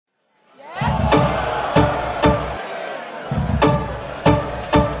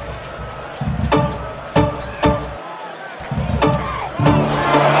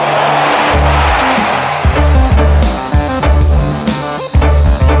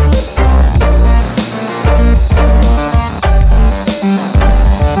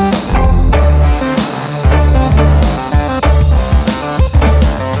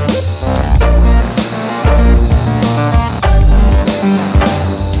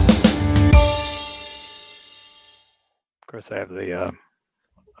course, I have the.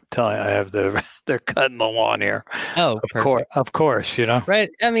 Telling I have the. They're cutting the lawn here. Oh, perfect. Of course, you know. Right.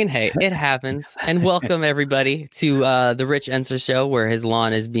 I mean, hey, it happens. And welcome everybody to the Rich Ensor show, where his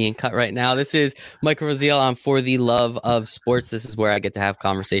lawn is being cut right now. This is Michael Raziel on For the Love of Sports. This is where I get to have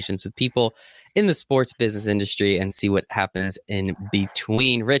conversations with people in the sports business industry and see what happens in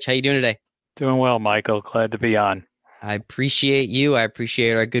between. Rich, how you doing today? Doing well, Michael. Glad to be on. I appreciate you. I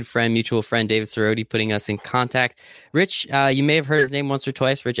appreciate our good friend, mutual friend, David Soroti, putting us in contact. Rich, you may have heard his name once or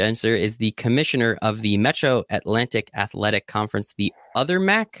twice. Rich Ensor is the commissioner of the Metro Atlantic Athletic Conference, the other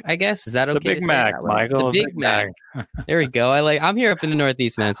MAC, I guess. Is that okay? The Big Mac, Michael. The Big Mac. There we go. I'm here up in the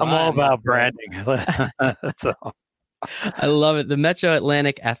Northeast, man. So I'm all about branding. So. I love it. The Metro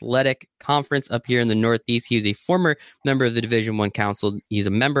Atlantic Athletic Conference up here in the Northeast. He is a former member of the Division I Council. He's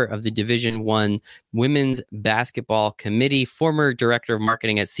a member of the Division I Women's Basketball Committee, former director of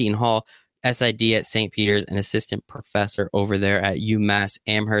marketing at Seton Hall, SID at St. Peter's, and assistant professor over there at UMass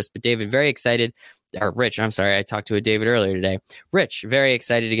Amherst. But David, very excited. Or Rich, I'm sorry, I talked to a David earlier today. Rich, very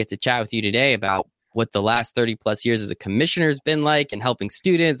excited to get to chat with you today about what the last 30 plus years as a commissioner has been like and helping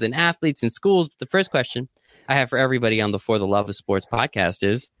students and athletes and schools. The first question I have for everybody on the For the Love of Sports podcast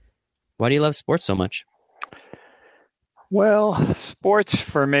is, why do you love sports so much? Well, sports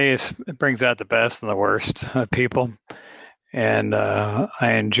for me, it brings out the best and the worst of people. And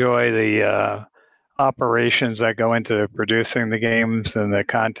I enjoy the operations that go into producing the games and the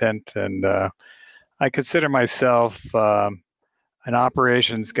content. And I consider myself an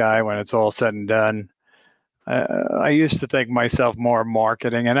operations guy when it's all said and done. I used to think myself more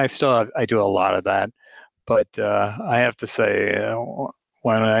marketing, and I do a lot of that. But I have to say,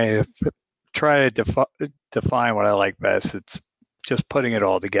 when I try to define what I like best, it's just putting it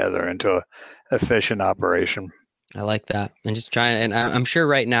all together into an efficient operation. I like that. And just trying, and I'm sure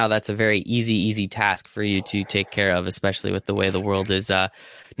right now that's a very easy task for you to take care of, especially with the way the world is.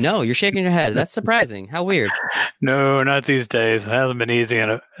 No, you're shaking your head. That's surprising. How weird. No, not these days. It hasn't been easy,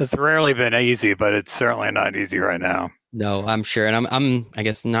 and it's rarely been easy, but it's certainly not easy right now. No, I'm sure. And I'm I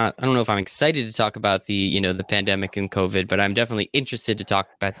guess not, I don't know if I'm excited to talk about the pandemic and COVID, but I'm definitely interested to talk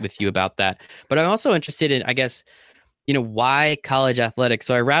with you about that. But I'm also interested in, I guess, why college athletics?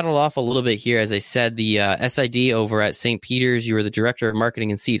 So I rattled off a little bit here. As I said, the SID over at St. Peter's, you were the director of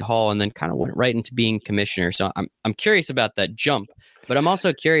marketing in Seton Hall, and then kind of went right into being commissioner. So I'm curious about that jump, but I'm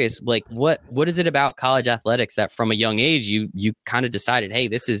also curious, like, what is it about college athletics that from a young age you kind of decided, hey,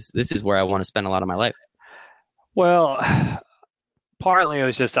 this is where I want to spend a lot of my life? Well, partly it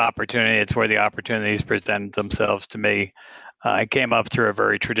was just opportunity. It's where the opportunities presented themselves to me. I came up through a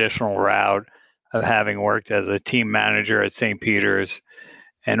very traditional route of having worked as a team manager at St. Peter's.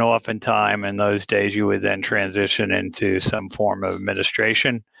 And oftentimes in those days, you would then transition into some form of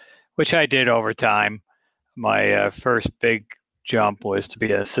administration, which I did over time. My first big jump was to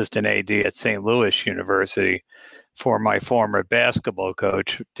be an assistant AD at St. Louis University for my former basketball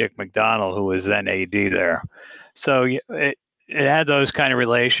coach, Dick McDonald, who was then AD there. So it had those kind of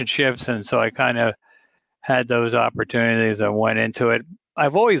relationships. And so I kind of had those opportunities. I went into it.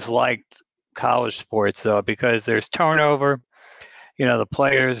 I've always liked college sports, though, because there's turnover. The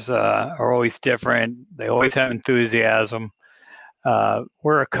players are always different. They always have enthusiasm.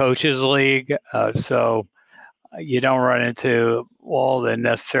 We're a coaches league, so you don't run into all the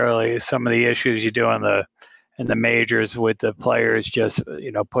necessarily some of the issues you do in the majors with the players just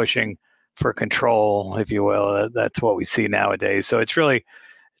pushing for control, if you will. That's what we see nowadays. So it's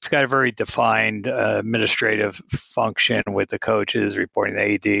got a very defined administrative function with the coaches reporting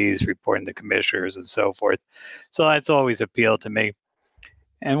the ADs, reporting the commissioners, and so forth. So that's always appealed to me.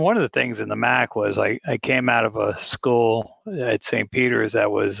 And one of the things in the MAC was I came out of a school at St. Peter's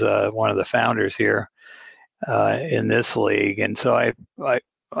that was one of the founders here in this league. And so I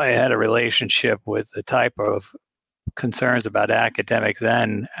had a relationship with the type of concerns about academics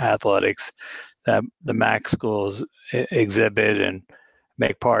and athletics that the MAC schools exhibit and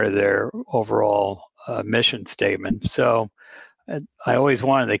make part of their overall mission statement. So I always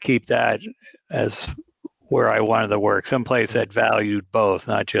wanted to keep that as where I wanted to work, someplace that valued both,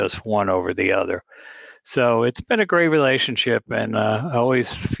 not just one over the other. So it's been a great relationship, and I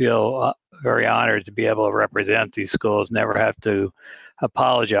always feel very honored to be able to represent these schools, never have to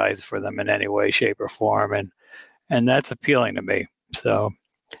apologize for them in any way, shape, or form. And that's appealing to me. So,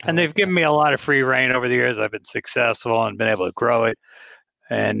 and they've given me a lot of free reign over the years. I've been successful and been able to grow it.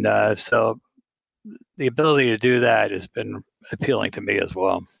 And so the ability to do that has been appealing to me as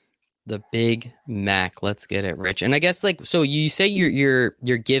well. The Big Mac. Let's get it, Rich. And I guess so you say you're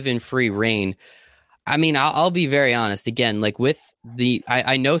given free reign. I mean, I'll be very honest. Again, like with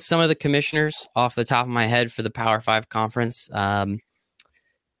I know some of the commissioners off the top of my head for the Power Five conference.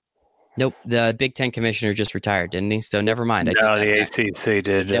 Nope, the Big Ten commissioner just retired, didn't he? So never mind. I take No, that the back. ACC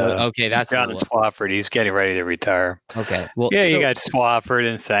did. Okay, that's what it John was. Swafford, he's getting ready to retire. Okay, well, Yeah, you so got Swafford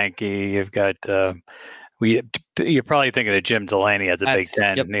and Sankey. You've got you're probably thinking of Jim Delaney at the Big that's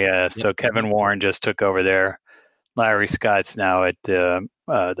Ten. yep, Yeah, yep. so Kevin Warren just took over there. Larry Scott's now at the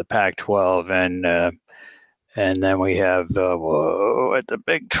Pac-12, and then we have at the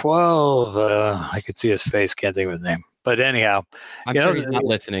Big 12. I could see his face, can't think of his name. But anyhow, I'm sure he's not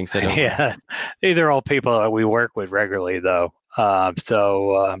listening, so don't worry. yeah, these are all people that we work with regularly, though. Bob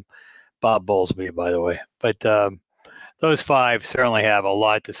Bowlesby, by the way, but those five certainly have a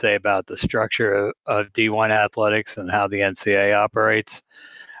lot to say about the structure of D1 athletics and how the NCAA operates.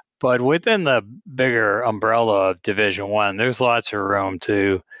 But within the bigger umbrella of Division One, there's lots of room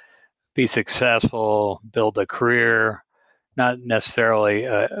to be successful, build a career, not necessarily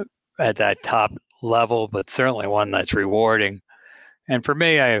at that top level, but certainly one that's rewarding. And for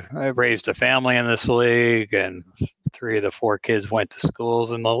me, I raised a family in this league, and 3 of the 4 kids went to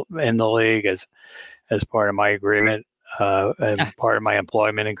schools in the league as part of my agreement, and part of my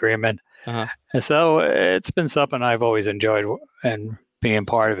employment agreement. Uh-huh. And so it's been something I've always enjoyed and being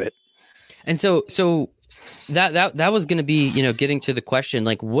part of it. And so that was going to be, getting to the question,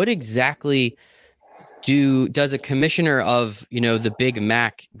 like, what exactly does a commissioner of, the Big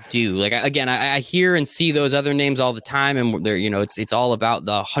Mac do? Like, again, I hear and see those other names all the time, and they're, it's all about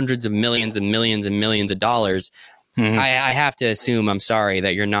the hundreds of millions and millions and millions of dollars. Mm-hmm. I have to assume, I'm sorry,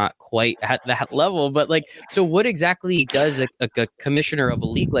 that you're not quite at that level, but like, so what exactly does a commissioner of a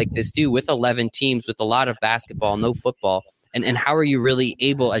league like this do with 11 teams, with a lot of basketball, no football? And how are you really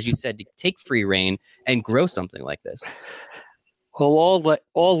able, as you said, to take free reign and grow something like this? Well,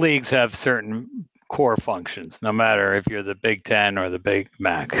 all leagues have certain core functions, no matter if you're the Big Ten or the Big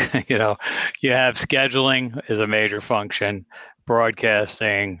Mac. You have scheduling is a major function,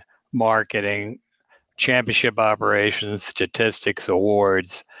 broadcasting, marketing, championship operations, statistics,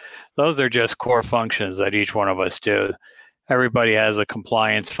 awards. Those are just core functions that each one of us do. Everybody has a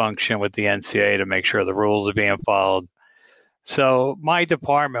compliance function with the NCAA to make sure the rules are being followed. So my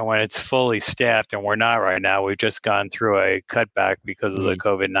department, when it's fully staffed, and we're not right now, we've just gone through a cutback because of the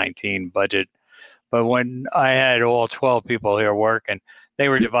COVID-19 budget. But when I had all 12 people here working, they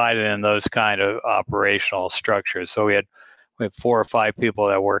were divided in those kind of operational structures. So we have 4 or 5 people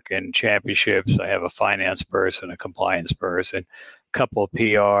that work in championships. I have a finance person, a compliance person, a couple of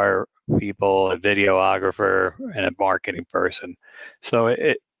PR people, a videographer, and a marketing person. So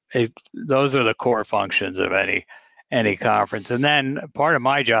those are the core functions of any conference. And then part of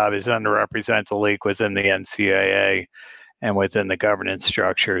my job is to represent the league within the NCAA and within the governance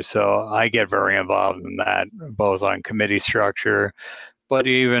structure. So I get very involved in that, both on committee structure, but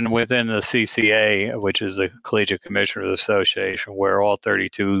even within the CCA, which is the Collegiate Commissioners Association, where all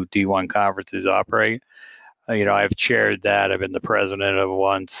 32 D1 conferences operate. I've chaired that. I've been the president of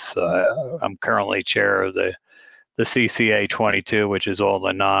once. I'm currently chair of the CCA 22, which is all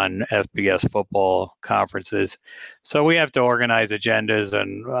the non-FBS football conferences. So we have to organize agendas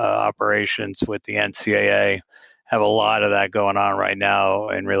and operations with the NCAA. Have a lot of that going on right now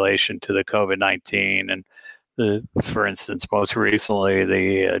in relation to the COVID-19 and for instance, most recently,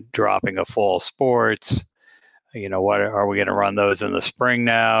 the dropping of fall sports. What are we going to run those in the spring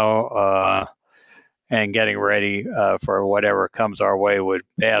now? And getting ready for whatever comes our way with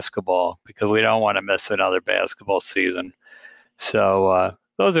basketball, because we don't want to miss another basketball season. So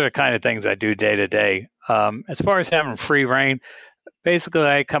those are the kind of things I do day to day. As far as having free reign, basically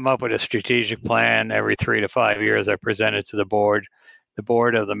I come up with a strategic plan every 3 to 5 years. I present it to the board. The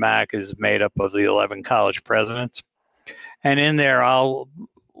board of the MAC is made up of the 11 college presidents. And in there, I'll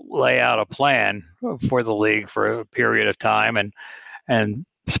lay out a plan for the league for a period of time and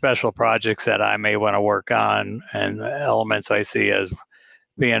special projects that I may want to work on and elements I see as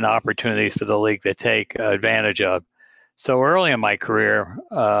being opportunities for the league to take advantage of. So early in my career,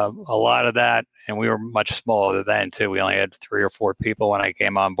 a lot of that, and we were much smaller then too. We only had 3 or 4 people when I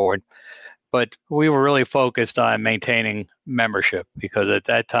came on board. But we were really focused on maintaining membership, because at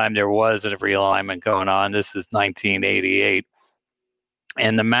that time there was a realignment going on. This is 1988.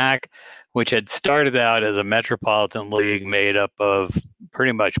 And the MAC, which had started out as a metropolitan league made up of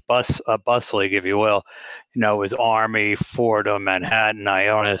pretty much a bus league, if you will, it was Army, Fordham, Manhattan,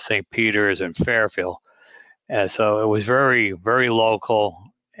 Iona, St. Peter's, and Fairfield. So it was very, very local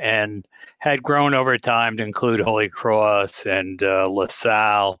and had grown over time to include Holy Cross and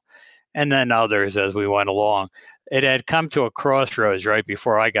LaSalle, and then others as we went along. It had come to a crossroads right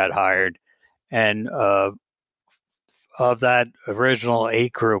before I got hired, And of that original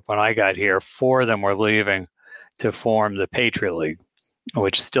 8 group when I got here, 4 of them were leaving to form the Patriot League,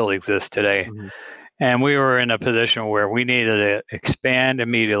 which still exists today. Mm-hmm. And we were in a position where we needed to expand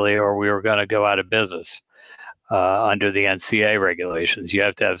immediately or we were going to go out of business under the NCAA regulations. You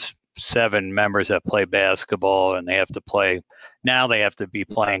have to have 7 members that play basketball, and they have to play. Now they have to be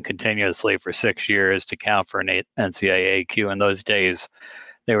playing continuously for 6 years to count for an NCAA AQ. In those days,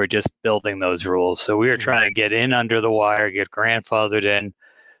 they were just building those rules. So we were trying to get in under the wire, get grandfathered in.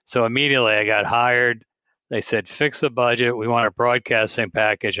 So immediately I got hired. They said, fix the budget. We want a broadcasting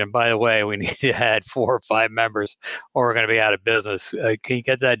package. And by the way, we need to add 4 or 5 members or we're going to be out of business. Can you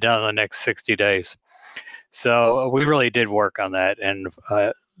get that done in the next 60 days? So we really did work on that. And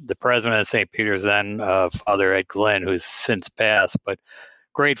the president of St. Peter's then, Father Ed Glynn, who's since passed, but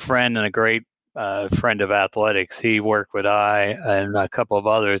great friend and a great friend of athletics. He worked with I and a couple of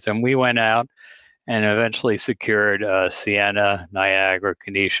others, and we went out and eventually secured Siena, Niagara,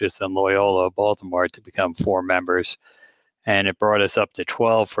 Canisius, and Loyola Baltimore to become 4 members. And it brought us up to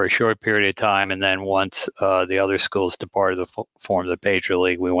 12 for a short period of time. And then once the other schools departed to form the Patriot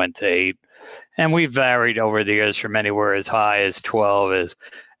League, we went to 8. And we varied over the years from anywhere as high as 12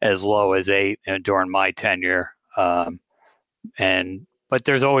 as low as 8 during my tenure. But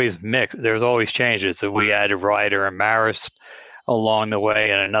there's always there's always changes. So we added Ryder and Marist along the way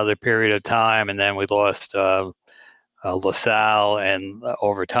in another period of time, and then we lost LaSalle and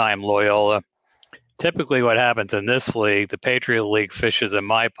over time Loyola. Typically what happens in this league, the Patriot League fishes in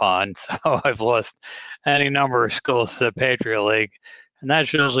my pond, so I've lost any number of schools to the Patriot League, and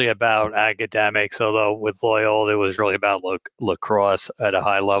that's usually about academics, although with Loyola it was really about lacrosse at a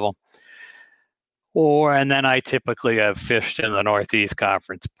high level. And then I typically have fished in the Northeast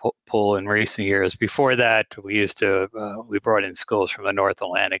Conference pool in recent years. Before that, we brought in schools from the North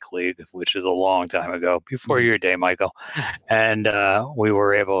Atlantic League, which is a long time ago, before your day, Michael. And we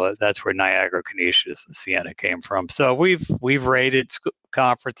were able. That's where Niagara, Canisius, and Siena came from. So we've rated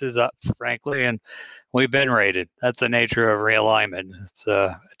conferences up, frankly, and we've been rated. That's the nature of realignment. It's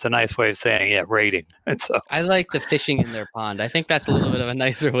a nice way of saying rating. And so I like the fishing in their pond. I think that's a little bit of a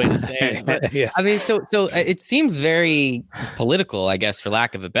nicer way to say it. But, yeah. I mean, so it seems very political, I guess, for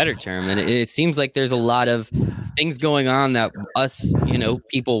lack of a better term. And it seems like there's a lot of things going on that us,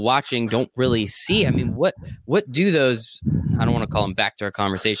 people watching don't really see. I mean, what do those, I don't want to call them backdoor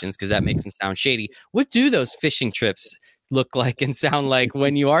conversations because that makes them sound shady. What do those fishing trips look like and sound like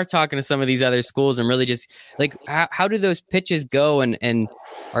when you are talking to some of these other schools and really just like how do those pitches go and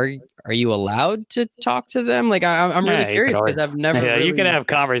are you allowed to talk to them? Like I'm really curious because I've never really... You can have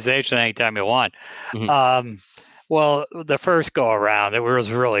conversation anytime you want. Mm-hmm. Well, the first go around, it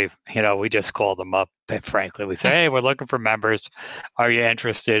was really, we just called them up. Frankly, we say, hey, we're looking for members. Are you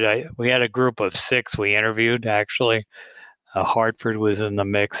interested? We had a group of 6 we interviewed, actually. Hartford was in the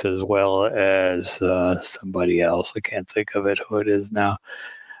mix as well as somebody else. I can't think of who it is now.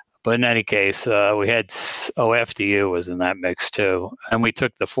 But in any case, we had FDU was in that mix too. And we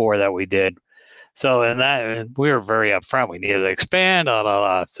took the 4 that we did. So in that, we were very upfront. We needed to expand,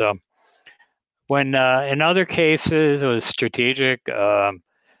 So when in other cases, it was strategic.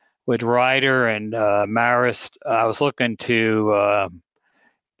 With Ryder and Marist, I was looking to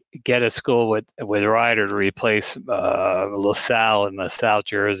get a school with Ryder to replace LaSalle in the South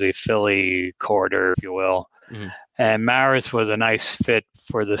Jersey, Philly corridor, if you will. Mm-hmm. And Marist was a nice fit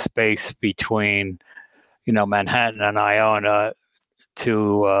for the space between, Manhattan and Iona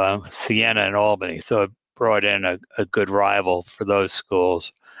to Siena and Albany. So it brought in a good rival for those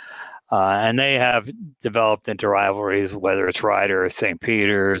schools. And they have developed into rivalries, whether it's Ryder or St.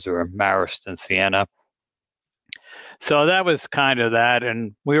 Peter's or Marist and Siena. So that was kind of that.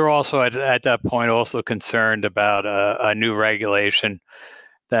 And we were also at that point also concerned about a new regulation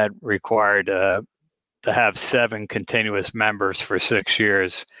that required to have 7 continuous members for 6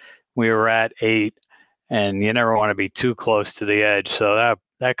 years. We were at 8, and you never want to be too close to the edge. So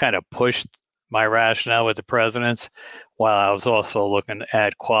that kind of pushed my rationale with the presidents, while I was also looking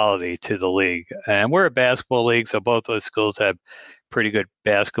at quality to the league. And we're a basketball league, so both those schools have pretty good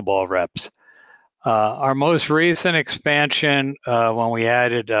basketball reps. Our most recent expansion, when we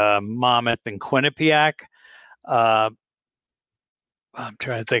added Monmouth and Quinnipiac, I'm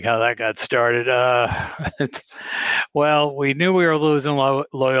trying to think how that got started. Well, we knew we were losing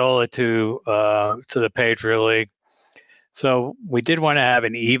Loyola to the Patriot League, so we did want to have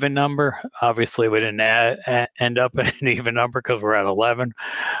an even number. Obviously, we didn't end up at an even number because we're at 11.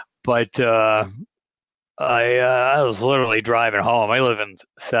 But I was literally driving home. I live in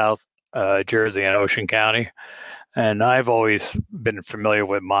South Jersey in Ocean County. And I've always been familiar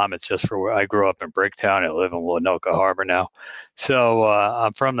with Monmouth just for where I grew up in Bricktown. I live in Winoka Harbor now. So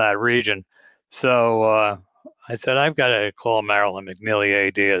I'm from that region. So I said, I've got to call Marilyn McNeely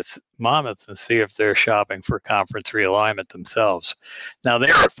AD at Monmouth and see if they're shopping for conference realignment themselves. Now,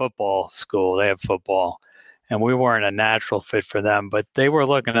 they're a football school, they have football, and we weren't a natural fit for them, but they were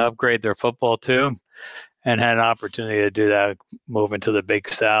looking to upgrade their football too and had an opportunity to do that, move into the Big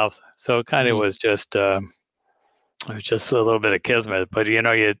South. So it kind of was just. It was just a little bit of kismet, but you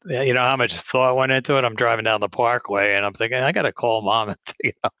know how much thought went into it. I'm driving down the Parkway, and I'm thinking I got to call Mom. And,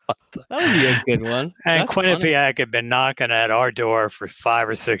 that would be a good one. And Quinnipiac had been knocking at our door for 5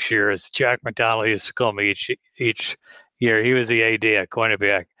 or 6 years. Jack McDonald used to call me each year. He was the AD at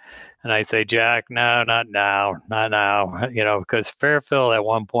Quinnipiac, and I'd say, Jack, no, not now. Because Fairfield at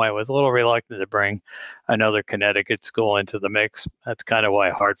one point was a little reluctant to bring another Connecticut school into the mix. That's kind of why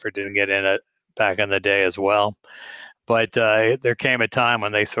Hartford didn't get in it back in the day as well. But there came a time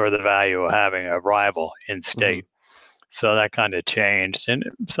when they saw the value of having a rival in state. So that kind of changed. And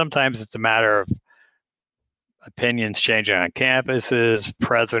sometimes it's a matter of opinions changing on campuses,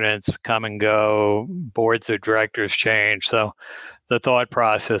 presidents come and go, boards of directors change. So the thought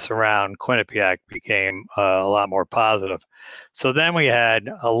process around Quinnipiac became a lot more positive. So then we had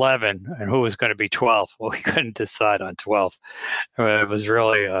 11, and who was going to be 12? Well, we couldn't decide on 12. It was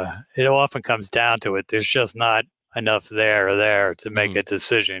really, it often comes down to it. There's just not enough there or there to make a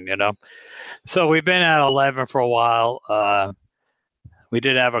decision, So we've been at 11 for a while. We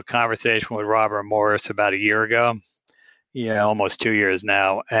did have a conversation with Robert Morris about a year ago, almost 2 years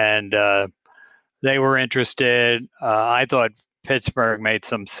now. And they were interested. I thought Pittsburgh made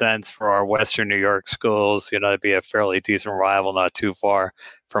some sense for our Western New York schools, it'd be a fairly decent rival, not too far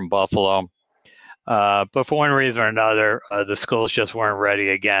from Buffalo. But for one reason or another, the schools just weren't ready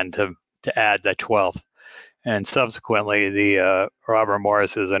again to add the 12th. And subsequently, the Robert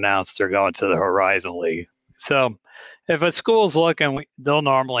Morris has announced they're going to the Horizon League. So if a school's looking, they'll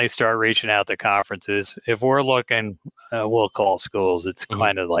normally start reaching out to conferences. If we're looking, we'll call schools. It's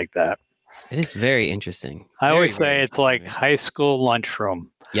kind of like that. It is very interesting. I always say it's like high school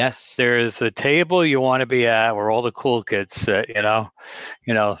lunchroom. Yes. There's a table you want to be at where all the cool kids sit,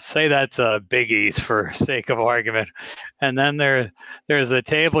 say that's a Big East for sake of argument. And then there's a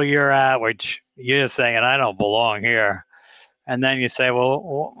table you're at, which you're saying, I don't belong here. And then you say,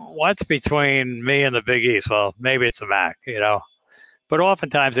 well, what's between me and the Big East? Well, maybe it's a MAC, But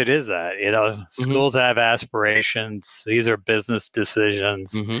oftentimes it is that, schools have aspirations. These are business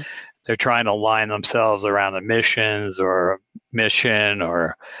decisions. They're trying to align themselves around the mission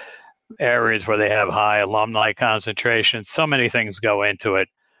or areas where they have high alumni concentration. So many things go into it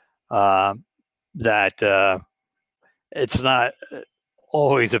that it's not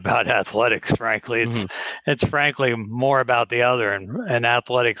always about athletics, frankly. It's frankly more about the other. And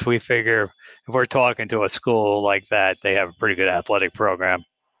athletics, we figure if we're talking to a school like that, they have a pretty good athletic program.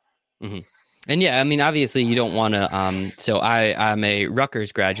 And yeah, I mean, obviously you don't want to, so I'm a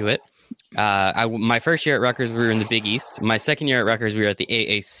Rutgers graduate. My first year at Rutgers, we were in the Big East. My second year at Rutgers, we were at the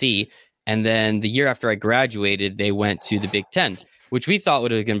AAC. And then the year after I graduated, they went to the Big Ten, which we thought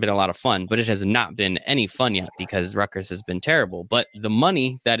would have been a lot of fun, but it has not been any fun yet because Rutgers has been terrible. But the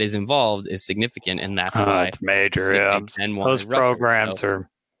money that is involved is significant, and that's why it's major. Yeah, those programs are.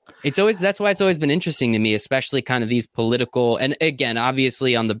 That's why it's always been interesting to me, especially kind of these political. And again,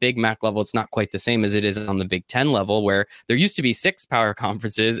 obviously on the Big Mac level, it's not quite the same as it is on the Big Ten level, where there used to be 6 power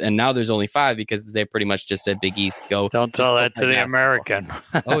conferences and now there's only 5 because they pretty much just said Big East go. Don't tell that to the American.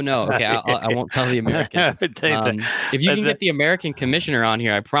 Oh, no. Okay. I won't tell the American. If you can get the American commissioner on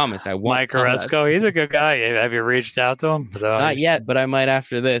here, I promise I won't. Mike Oresco, he's a good guy. Have you reached out to him? Not yet, but I might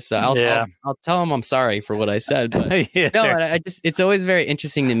after this. I'll tell him I'm sorry for what I said. But no, it's always very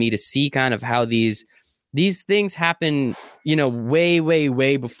interesting to me to see kind of how these things happen,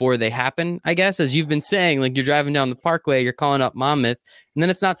 way before they happen, I guess. As you've been saying, like you're driving down the Parkway, you're calling up Monmouth, and then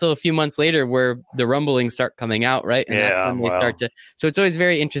it's not till a few months later where the rumblings start coming out, right? And that's when they start to. So it's always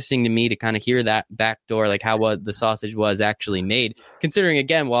very interesting to me to kind of hear that backdoor, like how the sausage was actually made. Considering,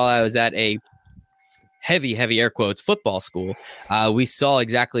 again, while I was at a heavy air quotes football school, we saw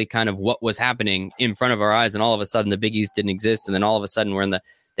exactly kind of what was happening in front of our eyes, and all of a sudden the Big East didn't exist, and then all of a sudden we're in the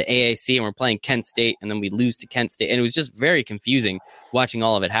AAC and we're playing Kent State, and then we lose to Kent State, and it was just very confusing watching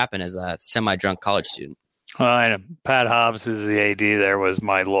all of it happen as a semi-drunk college student. Well, I know Pat Hobbs is the AD there, was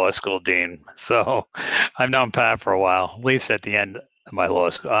my law school dean, so I've known Pat for a while, at least at the end of my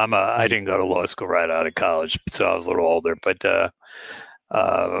law school. I didn't go to law school right out of college, so I was a little older, but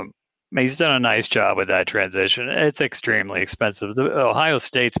he's done a nice job with that transition. It's extremely expensive. Ohio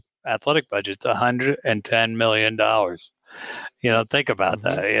State's athletic budget's $110 million. Think about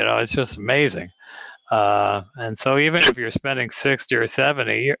that. It's just amazing. And so even if you're spending 60 or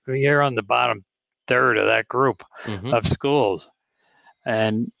 70, you're on the bottom third of that group of schools.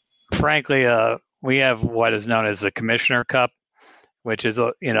 And frankly, we have what is known as the Commissioner Cup, which is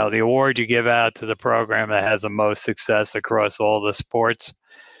the award you give out to the program that has the most success across all the sports.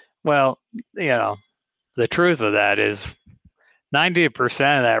 Well, the truth of that is 90%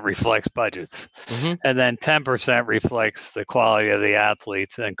 of that reflects budgets, and then 10% reflects the quality of the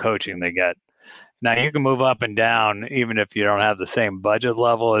athletes and coaching they get. Now, you can move up and down even if you don't have the same budget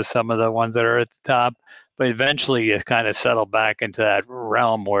level as some of the ones that are at the top, but eventually you kind of settle back into that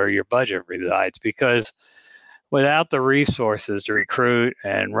realm where your budget resides, because without the resources to recruit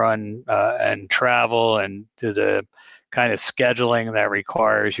and run and travel and do the kind of scheduling that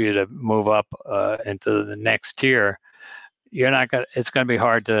requires you to move up into the next tier, it's going to be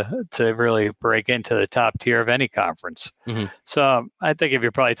hard to really break into the top tier of any conference. So I think if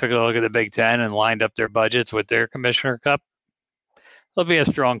you probably took a look at the Big Ten and lined up their budgets with their Commissioner Cup, there'll be a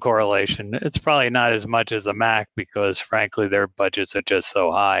strong correlation. It's probably not as much as a MAC because, frankly, their budgets are just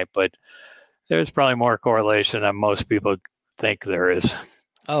so high, but there's probably more correlation than most people think there is.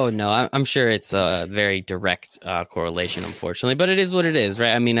 Oh, no, I'm sure it's a very direct correlation, unfortunately, but it is what it is,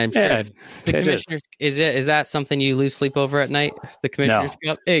 right? I mean, I'm sure the commissioners, is that something you lose sleep over at night? The Commissioner's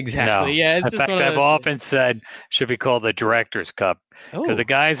Cup? Exactly. No. Yeah. It's In fact, I've often said should be called the Director's Cup, because the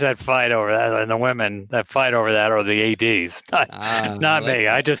guys that fight over that and the women that fight over that are the ADs, not me.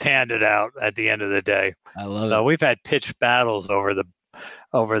 I just hand it out at the end of the day. I love it. We've had pitched battles over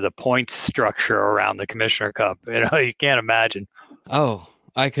the points structure around the Commissioner Cup. You can't imagine. Oh,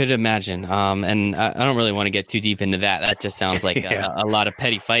 I could imagine. And I don't really want to get too deep into that. That just sounds like a lot of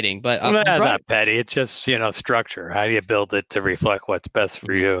petty fighting. But not petty. It's just, structure. How do you build it to reflect what's best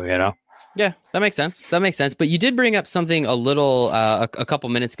for you, Yeah, that makes sense. But you did bring up something a couple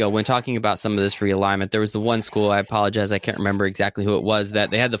minutes ago when talking about some of this realignment. There was the one school, I apologize, I can't remember exactly who it was,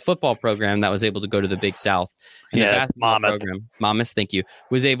 that they had the football program that was able to go to the Big South. And the basketball program, Monmouth, thank you,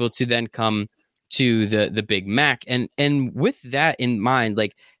 was able to then come to the Big Mac. And with that in mind,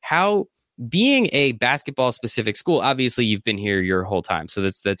 like, how, being a basketball specific school, obviously you've been here your whole time, so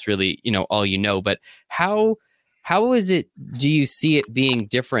that's really all but how is it, do you see it being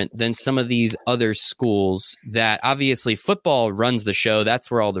different than some of these other schools that obviously football runs the show?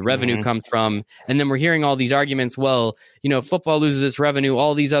 That's where all the revenue comes from. And then we're hearing all these arguments, well, football loses its revenue,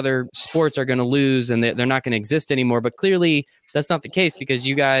 all these other sports are going to lose and they're not going to exist anymore. But clearly that's not the case, because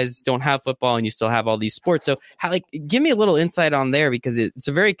you guys don't have football and you still have all these sports. So give me a little insight on there, because it's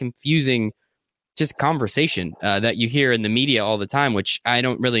a very confusing just conversation that you hear in the media all the time, which I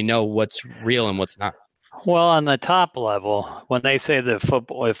don't really know what's real and what's not. Well, on the top level, when they say that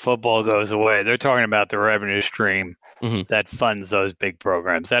if football goes away, they're talking about the revenue stream that funds those big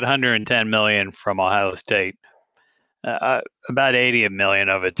programs. That $110 million from Ohio State, about $80 million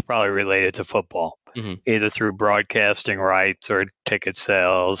of it's probably related to football, either through broadcasting rights or ticket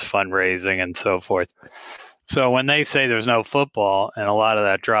sales, fundraising, and so forth. So when they say there's no football and a lot of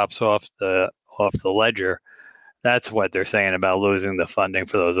that drops off the ledger, that's what they're saying about losing the funding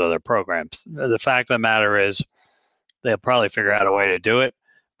for those other programs. The fact of the matter is they'll probably figure out a way to do it,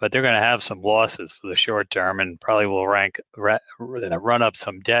 but they're going to have some losses for the short term and probably will run up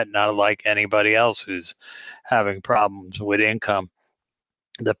some debt, not like anybody else who's having problems with income.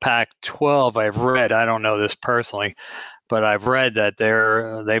 The Pac-12, I've read, I don't know this personally, but I've read that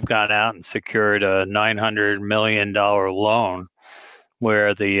they've gone out and secured a $900 million loan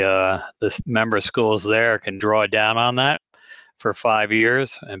where the member schools there can draw down on that for 5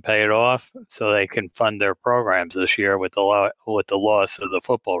 years and pay it off, so they can fund their programs this year with the loss of the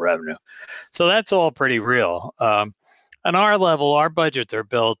football revenue. So that's all pretty real. On our level, our budgets are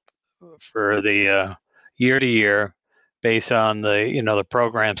built for the year to year based on the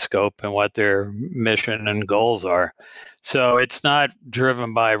program scope and what their mission and goals are. So it's not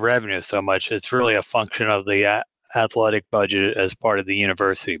driven by revenue so much. It's really a function of the athletic budget as part of the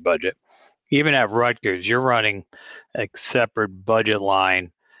university budget. Even at Rutgers, you're running a separate budget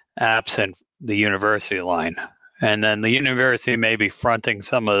line absent the university line. And then the university may be fronting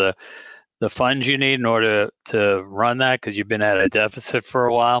some of the funds you need in order to run that, because you've been at a deficit for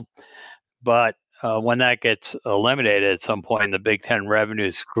a while. But when that gets eliminated at some point, the Big Ten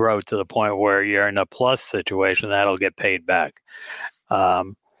revenues grow to the point where you're in a plus situation, that'll get paid back.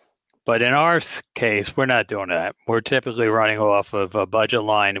 But in our case, we're not doing that. We're typically running off of a budget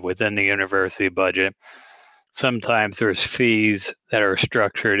line within the university budget. Sometimes there's fees that are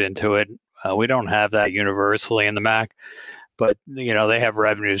structured into it. We don't have that universally in the MAC, but they have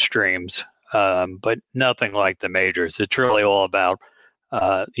revenue streams, but nothing like the majors. It's really all about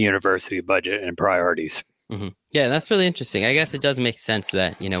the university budget and priorities. Mm-hmm. Yeah, that's really interesting. I guess it does make sense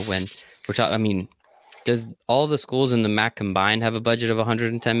that when we're talking. I mean, does all the schools in the MAC combined have a budget of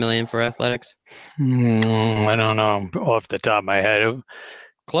 110 million for athletics? I don't know off the top of my head.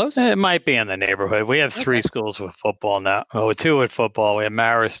 Close? It might be in the neighborhood. We have 3 schools with football now. Oh, 2 with football. We have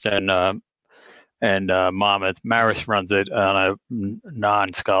Marist and Monmouth. Marist runs it on a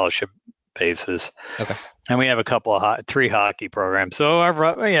non-scholarship basis. Okay. And we have a couple of 3 hockey programs. So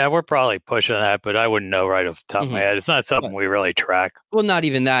we're probably pushing that, but I wouldn't know right off the top of my head. It's not something we really track. Well, not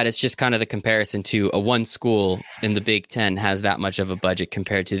even that. It's just kind of the comparison to a one school in the Big Ten has that much of a budget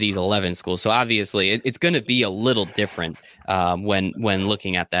compared to these 11 schools. So obviously, it's going to be a little different when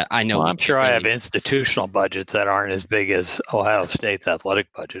looking at that. I know. Well, I'm sure I have institutional budgets that aren't as big as Ohio State's athletic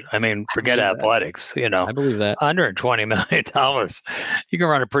budget. I mean, forget athletics. I believe that $120 million. You can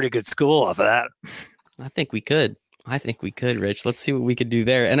run a pretty good school off of that. I think we could, Rich. Let's see what we could do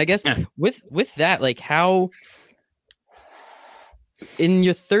there. And I guess with that, like how in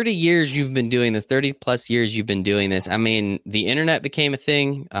your 30 years you've been doing the 30 plus years you've been doing this, I mean, the internet became a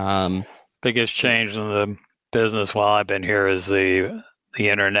thing. Biggest change in the business while I've been here is the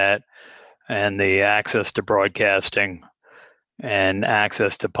internet and the access to broadcasting and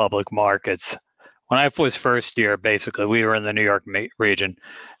access to public markets. When I was first year, basically, we were in the New York region.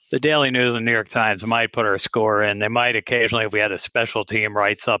 The Daily News and New York Times might put our score in. They might occasionally, if we had a special team,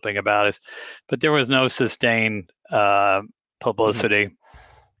 write something about us. But there was no sustained publicity.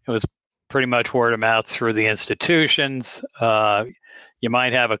 It was pretty much word of mouth through the institutions. You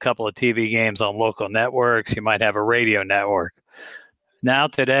might have a couple of TV games on local networks. You might have a radio network. Now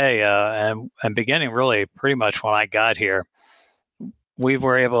today, and beginning really pretty much when I got here, we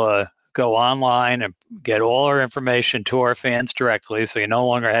were able to go online and get all our information to our fans directly, so you no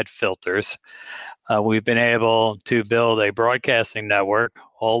longer had filters. We've been able to build a broadcasting network.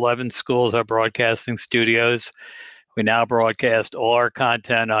 All 11 schools have broadcasting studios. We now broadcast all our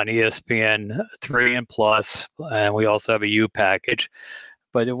content on ESPN 3 and Plus, and we also have a U package.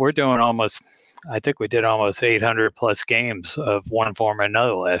 But we're doing I think we did almost 800 plus games of one form or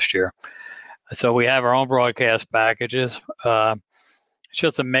another last year. So we have our own broadcast packages. It's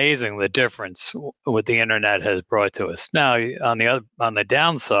just amazing the difference what the internet has brought to us. Now, on the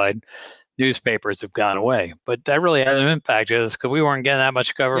downside, newspapers have gone away, but that really hasn't impacted us because we weren't getting that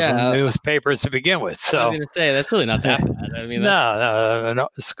much coverage from newspapers to begin with. So I was going to say that's really not that bad. I mean, no,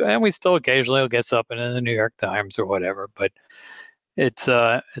 and we still occasionally will get something in the New York Times or whatever, but it's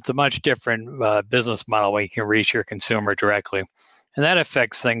a much different business model when you can reach your consumer directly, and that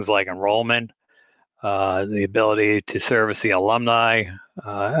affects things like enrollment. The ability to service the alumni,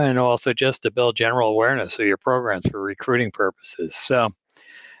 and also just to build general awareness of your programs for recruiting purposes. So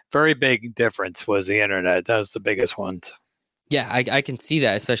very big difference was the internet. That was the biggest one. Yeah, I can see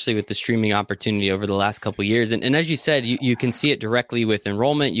that, especially with the streaming opportunity over the last couple of years. And as you said, you can see it directly with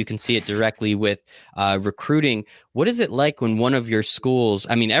enrollment. You can see it directly with recruiting. What is it like when one of your schools,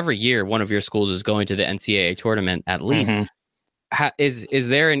 I mean, every year one of your schools is going to the NCAA tournament at least. Mm-hmm. Is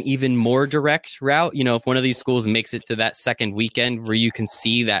there an even more direct route? If one of these schools makes it to that second weekend where you can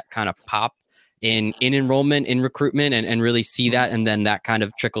see that kind of pop in enrollment, in recruitment, and really see that, and then that kind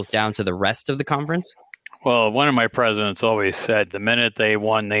of trickles down to the rest of the conference? Well, one of my presidents always said the minute they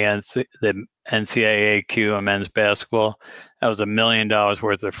won the NCAA Q and men's basketball, that was $1 million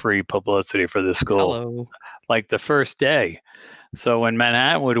worth of free publicity for the school. Hello. Like the first day. So when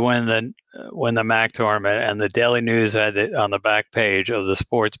Manhattan would win the MAC tournament, and the Daily News had it on the back page of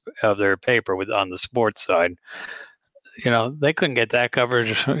their paper on the sports side, they couldn't get that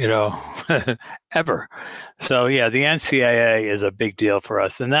coverage, ever. So yeah, the NCAA is a big deal for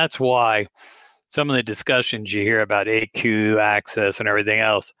us, and that's why some of the discussions you hear about AQ access and everything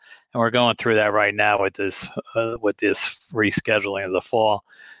else, and we're going through that right now with this rescheduling of the fall.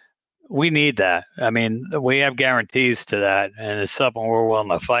 We need that. I mean, we have guarantees to that, and it's something we're willing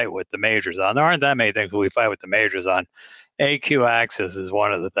to fight with the majors on. There aren't that many things we fight with the majors on. AQ access is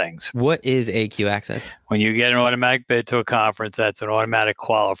one of the things. What is AQ access? When you get an automatic bid to a conference, that's an automatic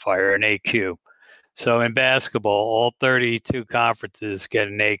qualifier, an AQ. So in basketball, all 32 conferences get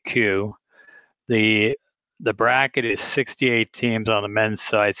an AQ. The bracket is 68 teams on the men's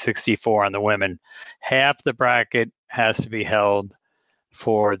side, 64 on the women. Half the bracket has to be held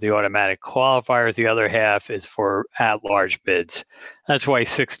for the automatic qualifiers. The other half is for at-large bids. That's why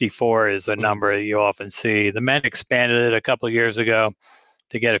 64 is the number you often see. The men expanded it a couple of years ago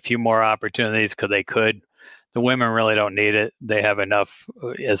to get a few more opportunities because they could. The women really don't need it. They have enough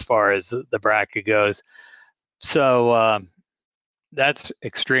as far as the bracket goes. So that's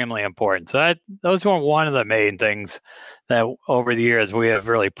extremely important. So those were one of the main things that over the years we have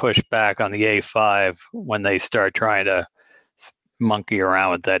really pushed back on the A5 when they start trying to monkey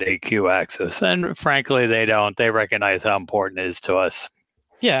around with that AQ axis. And frankly, they don't. They recognize how important it is to us.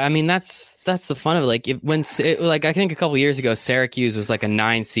 Yeah, I mean that's the fun of it. Like I think a couple years ago, Syracuse was like a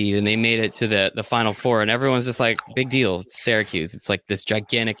 9 seed, and they made it to the Final Four, and everyone's just like, big deal. It's Syracuse. It's like this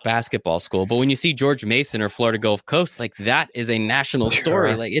gigantic basketball school. But when you see George Mason or Florida Gulf Coast, like that is a national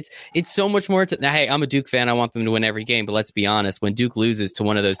story. Like it's so much more. Now, hey, I'm a Duke fan. I want them to win every game, but let's be honest. When Duke loses to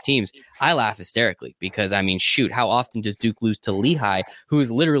one of those teams, I laugh hysterically because I mean, shoot, how often does Duke lose to Lehigh, who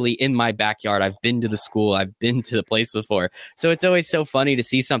is literally in my backyard? I've been to the school. I've been to the place before, so it's always so funny to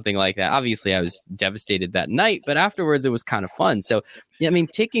see something like that. Obviously, I was devastated that night, but afterwards it was kind of fun. So, yeah, I mean,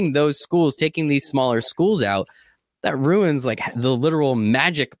 taking these smaller schools out, that ruins like the literal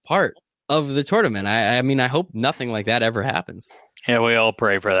magic part of the tournament. I mean, I hope nothing like that ever happens. Yeah, we all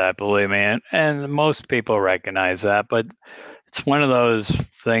pray for that, believe me. And most people recognize that, but it's one of those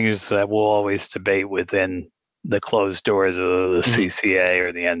things that we'll always debate within the closed doors of the CCA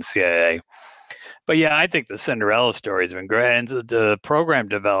or the NCAA. But yeah, I think the Cinderella story has been great. And the program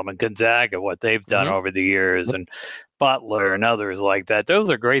development, Gonzaga, what they've done over the years, and Butler and others like that. Those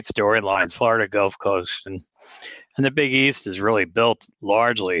are great storylines. Florida Gulf Coast and the Big East is really built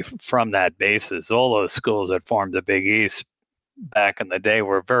largely from that basis. All those schools that formed the Big East back in the day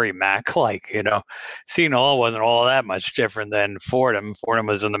were very MAC-like. Seton Hall wasn't all that much different than Fordham. Fordham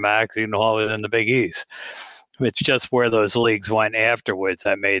was in the MAC. Seton Hall was in the Big East. It's just where those leagues went afterwards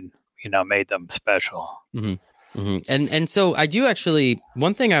that made them special. Mm-hmm. Mm-hmm. And so I do actually,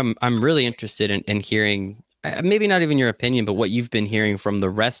 one thing I'm really interested in hearing, maybe not even your opinion, but what you've been hearing from the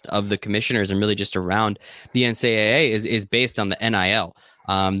rest of the commissioners and really just around the NCAA is based on the NIL,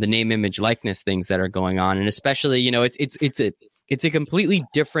 the name, image, likeness things that are going on, and especially it's a completely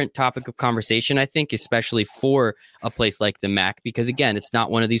different topic of conversation, I think, especially for a place like the MAC, because again, it's not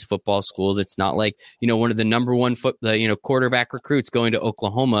one of these football schools. It's not like, one of the number one quarterback recruits going to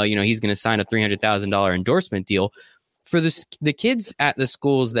Oklahoma. He's going to sign a $300,000 endorsement deal for the kids at the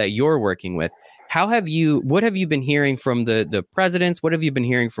schools that you're working with. What have you been hearing from the presidents? What have you been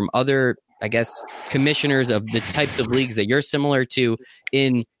hearing from other, I guess, commissioners of the types of leagues that you're similar to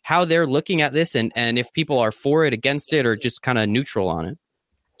in how they're looking at this and if people are for it, against it, or just kind of neutral on it?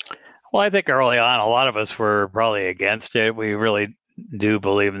 Well, I think early on, a lot of us were probably against it. We really do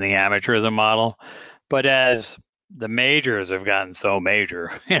believe in the amateurism model. But as the majors have gotten so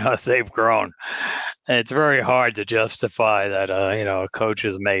major, they've grown. It's very hard to justify that, a coach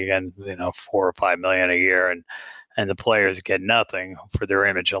is making, $4 or $5 million a year and the players get nothing for their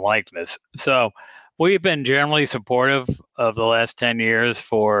image and likeness. So we've been generally supportive of the last 10 years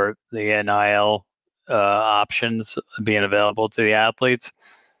for the NIL options being available to the athletes.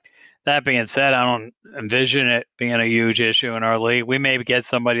 That being said, I don't envision it being a huge issue in our league. We may get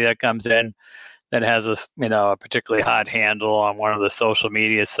somebody that comes in that has a particularly hot handle on one of the social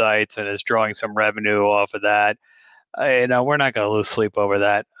media sites and is drawing some revenue off of that. We're not going to lose sleep over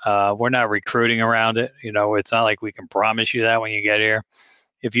that. We're not recruiting around it. It's not like we can promise you that when you get here.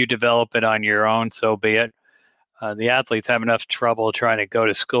 If you develop it on your own, so be it. The athletes have enough trouble trying to go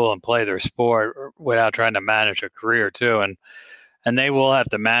to school and play their sport without trying to manage a career too. And they will have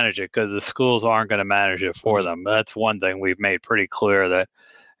to manage it because the schools aren't going to manage it for them. That's one thing we've made pretty clear, that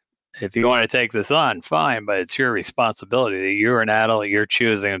if you want to take this on, fine, but it's your responsibility. You're an adult. You're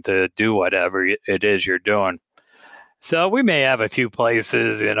choosing to do whatever it is you're doing. So we may have a few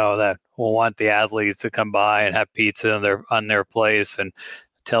places, that will want the athletes to come by and have pizza on their place and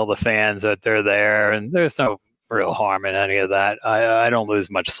tell the fans that they're there. And there's no real harm in any of that. I don't lose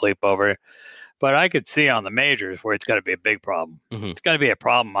much sleep over it. But I could see on the majors where it's got to be a big problem. Mm-hmm. It's going to be a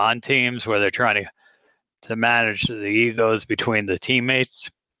problem on teams where they're trying to manage the egos between the teammates.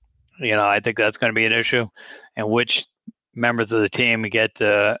 I think that's going to be an issue. And which members of the team get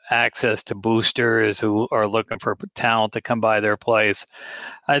access to boosters who are looking for talent to come by their place.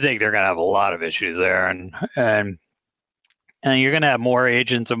 I think they're going to have a lot of issues there. And you're going to have more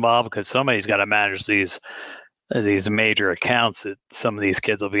agents involved because somebody's got to manage these major accounts that some of these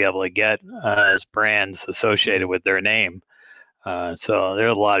kids will be able to get as brands associated with their name. So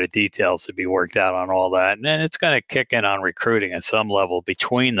there's a lot of details to be worked out on all that. And it's going to kick in on recruiting at some level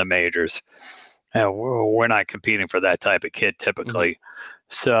between the majors. And we're not competing for that type of kid typically. Mm-hmm.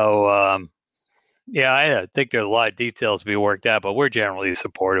 So, I think there's a lot of details to be worked out, but we're generally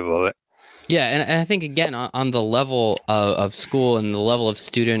supportive of it. Yeah, and I think, again, on the level of school and the level of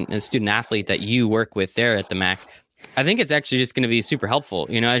student athlete that you work with there at the MAC, I think it's actually just going to be super helpful.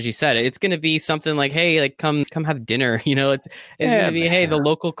 As you said, it's going to be something like, hey, like come have dinner. It's going to be, hey, the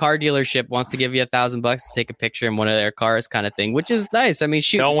local car dealership wants to give you $1,000 to take a picture in one of their cars, kind of thing, which is nice. I mean,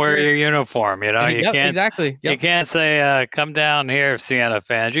 shoot, don't wear your uniform. You Yep, can't exactly. Yep. You can't say come down here, Siena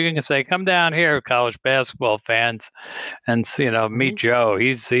fans. You can say come down here, college basketball fans, and meet Joe.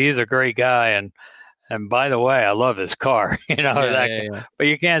 He's a great guy, and by the way, I love his car. Yeah. But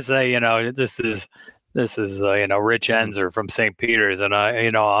you can't say this is Rich Ensor from St. Peter's, and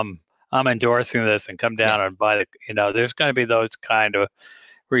I'm endorsing this, and come down and buy the. There's going to be those kind of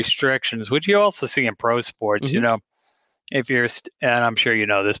restrictions, which you also see in pro sports. If you're, and I'm sure you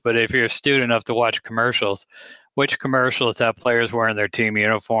know this, but if you're astute enough to watch commercials, which commercials have players wearing their team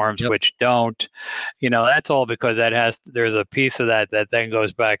uniforms, which don't, that's all because there's a piece of that then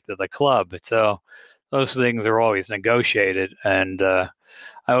goes back to the club. So those things are always negotiated. And I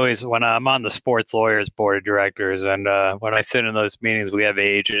always, when I'm on the sports lawyers board of directors, and when I sit in those meetings, we have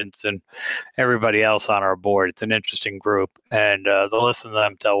agents and everybody else on our board. It's an interesting group, and to listen to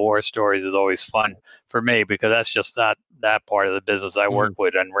them tell war stories is always fun for me, because that's just not that part of the business I work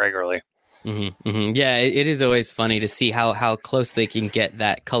with and regularly. Yeah, it is always funny to see how close they can get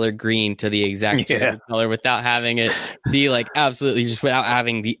that color green to the exact jersey color without having it be like absolutely, just without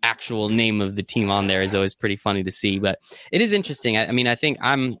having the actual name of the team on there is always pretty funny to see. But it is interesting. I mean, I think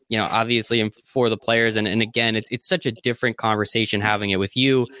I'm, obviously I'm for the players. And again, it's such a different conversation having it with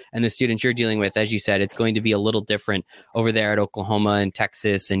you and the students you're dealing with. As you said, it's going to be a little different over there at Oklahoma and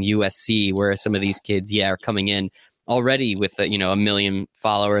Texas and USC, where some of these kids, are coming in already with a million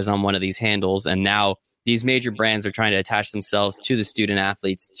followers on one of these handles, and now these major brands are trying to attach themselves to the student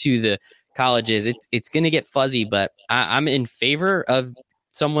athletes, to the colleges. It's going to get fuzzy, but I'm in favor of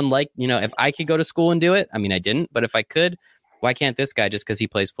someone like, if I could go to school and do it. I mean, I didn't, but if I could, why can't this guy just because he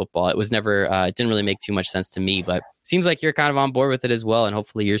plays football? It was never, it didn't really make too much sense to me, but it seems like you're kind of on board with it as well. And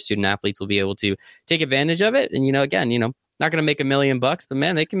hopefully your student athletes will be able to take advantage of it. And, again, not going to make $1 million, but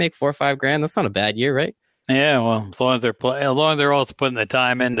man, they can make $4 or $5 grand. That's not a bad year, right? Yeah, well, as long as they're also putting the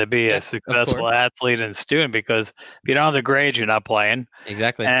time in to be a successful athlete and student, because if you don't have the grades, you're not playing.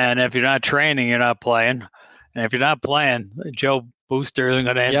 Exactly. And if you're not training, you're not playing. And if you're not playing, Joe Booster isn't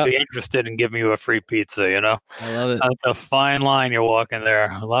going to be interested in giving you a free pizza. I love it. It's a fine line you're walking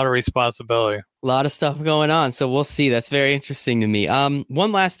there. A lot of responsibility. A lot of stuff going on. So we'll see. That's very interesting to me.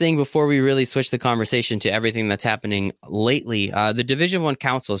 One last thing before we really switch the conversation to everything that's happening lately, the Division I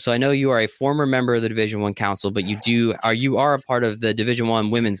Council. So I know you are a former member of the Division I Council, but you are a part of the Division I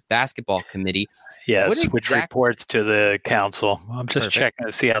Women's Basketball Committee. Yes, which reports to the council. I'm just checking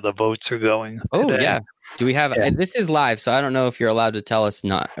to see how the votes are going today. Oh, yeah. Do we have this is live, so I don't know if you're allowed to tell us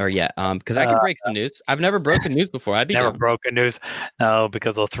not or yet. Because I can break some news. I've never broken news before. I'd be never down. Broken news. No,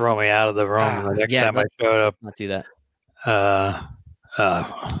 because they'll throw me out of the room the next time I showed up. Not do that.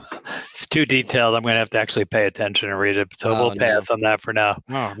 It's too detailed. I'm going to have to actually pay attention and read it. So we'll pass on that for now.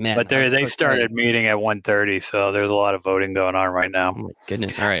 Oh man! But they started meeting at 1:30, so there's a lot of voting going on right now. Oh my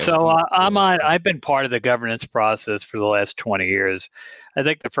goodness! All right. So I've been part of the governance process for the last 20 years. I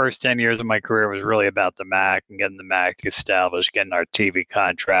think the first 10 years of my career was really about the MAC and getting the MAC established, getting our TV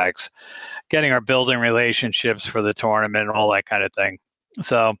contracts, getting our building relationships for the tournament, and all that kind of thing.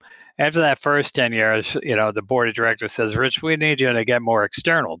 So after that first 10 years, the board of directors says, Rich, we need you to get more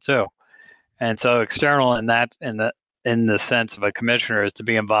external too. And so external in the sense of a commissioner is to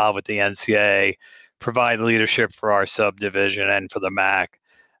be involved with the NCAA, provide leadership for our subdivision and for the MAC.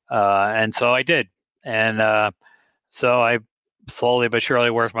 And so I did. And so I slowly but surely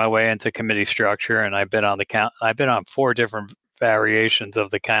worked my way into committee structure, and I've been on 4 different variations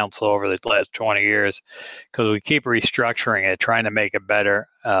of the council over the last 20 years, because we keep restructuring it, trying to make it better,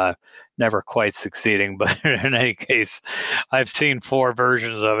 never quite succeeding. But in any case, I've seen 4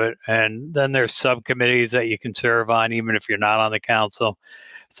 versions of it. And then there's subcommittees that you can serve on, even if you're not on the council.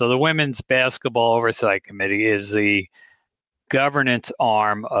 So the Women's Basketball Oversight Committee is the governance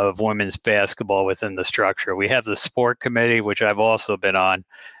arm of women's basketball within the structure. We have the sport committee, which I've also been on,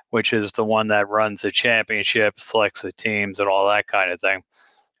 which is the one that runs the championship, selects the teams, and all that kind of thing.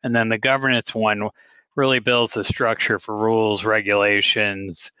 And then the governance one really builds the structure for rules,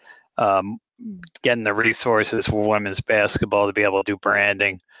 regulations, getting the resources for women's basketball to be able to do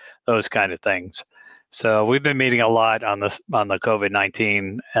branding, those kind of things. So we've been meeting a lot on the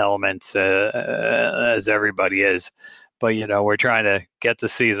COVID-19 elements, as everybody is. But, we're trying to get the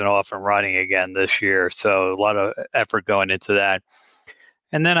season off and running again this year. So a lot of effort going into that.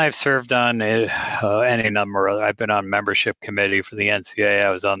 And then I've served on any number of, I've been on membership committee for the NCAA.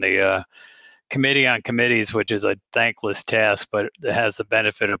 I was on the committee on committees, which is a thankless task, but it has the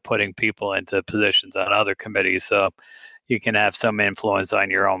benefit of putting people into positions on other committees. So you can have some influence on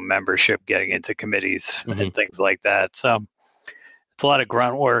your own membership getting into committees and things like that. So it's a lot of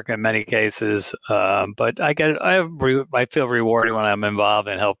grunt work in many cases, but I feel rewarded when I'm involved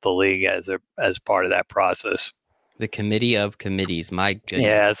and help the league as part of that process. The committee of committees. My goodness.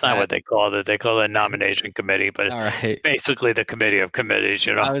 Yeah, it's not what they call it. They call it a nomination committee, but all right. Basically the committee of committees.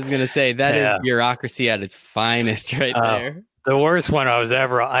 I was going to say that is bureaucracy at its finest, right there. The worst one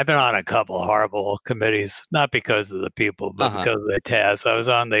I've been on a couple of horrible committees, not because of the people, but because of the tasks. I was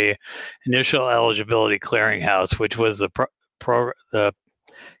on the initial eligibility clearinghouse, which was the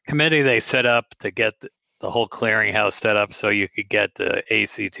committee they set up to get the whole clearinghouse set up so you could get the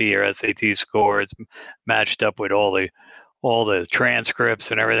ACT or SAT scores matched up with all the transcripts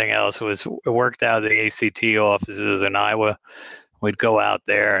and everything else. It worked out of the ACT offices in Iowa. We'd go out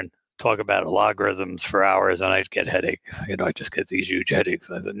there and talk about logarithms for hours, and I'd get headaches. I just get these huge headaches.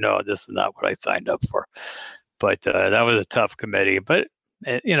 I said, no, this is not what I signed up for. But that was a tough committee. But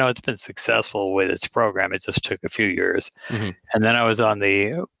it's been successful with its program. It just took a few years. And then I was on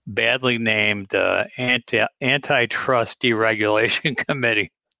the badly named antitrust deregulation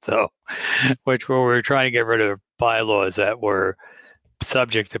committee. So, where we were trying to get rid of bylaws that were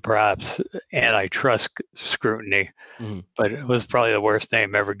subject to perhaps antitrust scrutiny. But it was probably the worst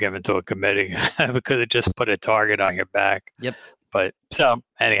name ever given to a committee because it just put a target on your back. Yep. But so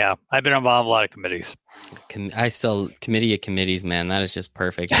anyhow, I've been involved in a lot of committees. Committee of committees, man. That is just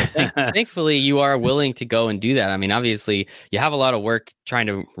perfect. Thankfully, you are willing to go and do that. I mean, obviously, you have a lot of work trying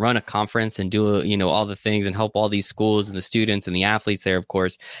to run a conference and do all the things and help all these schools and the students and the athletes there, of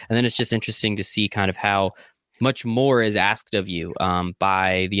course. And then it's just interesting to see kind of how much more is asked of you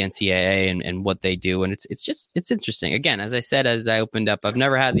by the NCAA and what they do. And it's interesting. Again, as I said, as I opened up, I've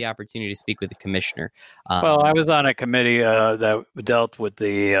never had the opportunity to speak with the commissioner. Well, I was on a committee that dealt with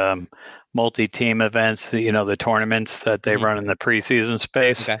the multi-team events, the tournaments that they run in the preseason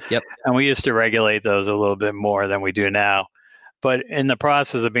space. Okay. Yep. And we used to regulate those a little bit more than we do now. But in the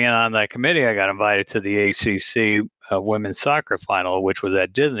process of being on that committee, I got invited to the ACC women's soccer final, which was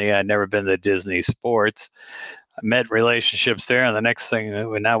at Disney. I'd never been to Disney Sports. I met relationships there, and the next thing,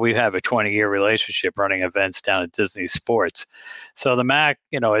 now we have a 20-year relationship running events down at Disney Sports. So the MAC,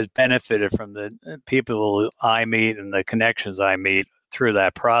 has benefited from the people I meet and the connections I meet through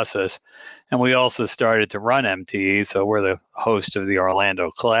that process. And we also started to run MTE. So we're the host of the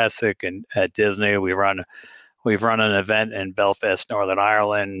Orlando Classic, and at Disney we've run an event in Belfast, Northern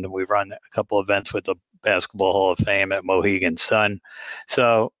Ireland. We've run a couple events with the Basketball Hall of Fame at Mohegan Sun.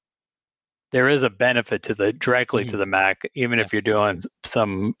 So there is a benefit directly to the MAC, even if you're doing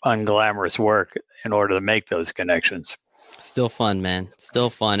some unglamorous work in order to make those connections. Still fun, man. Still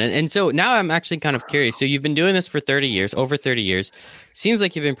fun. And so now I'm actually kind of curious. So you've been doing this for over 30 years. Seems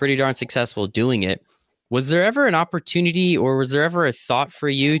like you've been pretty darn successful doing it. Was there ever an opportunity or was there ever a thought for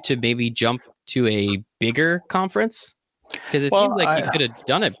you to maybe jump to a bigger conference? Because it seems like you could have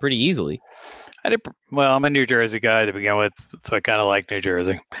done it pretty easily. I'm a New Jersey guy to begin with, so I kind of like New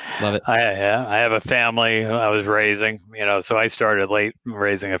Jersey. Love it. I have a family I was raising, so I started late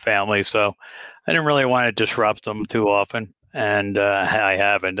raising a family, so I didn't really want to disrupt them too often, and I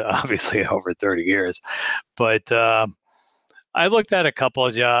haven't, obviously, over 30 years. But I looked at a couple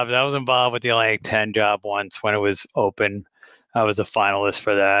of jobs. I was involved with the Atlantic 10 job once when it was open. I was a finalist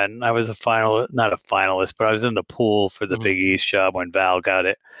for that, and I was not a finalist, but I was in the pool for the Big East job when Val got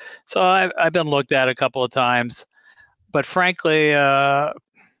it. So I've been looked at a couple of times, but frankly, there's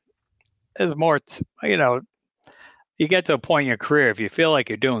more. You get to a point in your career, if you feel like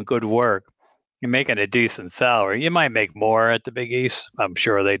you're doing good work, you're making a decent salary. You might make more at the Big East. I'm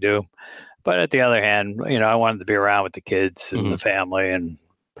sure they do, but at the other hand, I wanted to be around with the kids and the family, and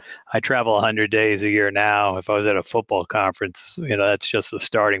I travel 100 days a year now. If I was at a football conference, that's just the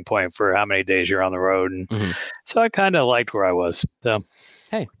starting point for how many days you're on the road. And so I kind of liked where I was. So,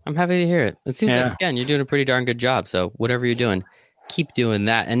 hey, I'm happy to hear it. It seems like, again, you're doing a pretty darn good job. So whatever you're doing, keep doing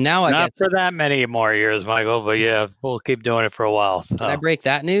that. And now not for that many more years, Michael, but yeah, we'll keep doing it for a while. Can I break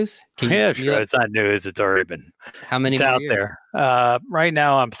that news? Sure. It's not news. It's already been. How many it's more out years? There. Right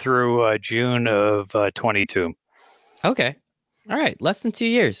now, I'm through June of 22. Okay. All right. Less than 2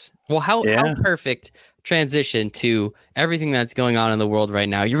 years. Well, how perfect transition to everything that's going on in the world right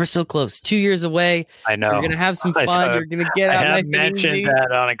now. You were so close. 2 years away. I know. You're going to have some fun. You're going to get out. I have mentioned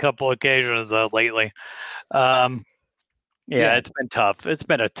that on a couple occasions lately. It's been tough. It's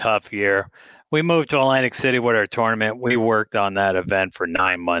been a tough year. we moved to Atlantic City with our tournament. We worked on that event for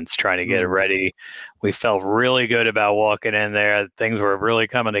 9 months trying to get it ready. We felt really good about walking in there. Things were really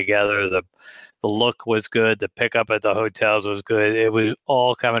coming together. The look was good. The pickup at the hotels was good. It was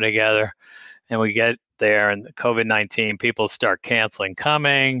all coming together. And we get there, and COVID-19, people start canceling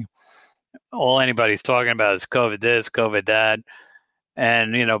coming. All anybody's talking about is COVID this, COVID that.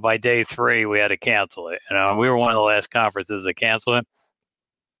 And, by day 3, we had to cancel it. We were one of the last conferences to cancel it.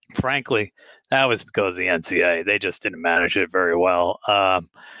 Frankly, that was because of the NCAA. They just didn't manage it very well.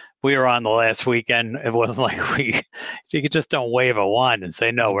 We were on the last weekend. It wasn't like you just don't wave a wand and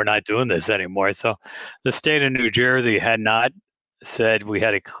say, no, we're not doing this anymore. So the state of New Jersey had not said we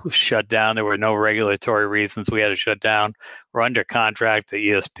had to shut down. There were no regulatory reasons we had to shut down. We're under contract to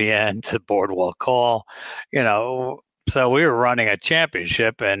ESPN, to Boardwalk Call, so we were running a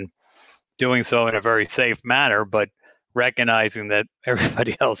championship and doing so in a very safe manner, but recognizing that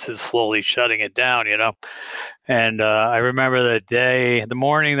everybody else is slowly shutting it down, And I remember the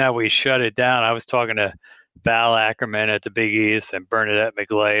morning that we shut it down, I was talking to Val Ackerman at the Big East and Bernadette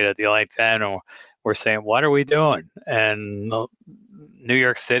McGlade at the Atlantic 10, and we're saying, what are we doing? And New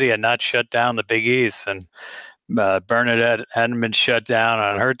York City had not shut down the Big East, and Bernadette hadn't been shut down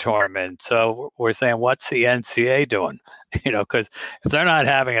on her tournament. So we're saying, what's the NCAA doing? Because if they're not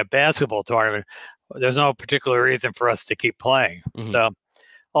having a basketball tournament, there's no particular reason for us to keep playing. So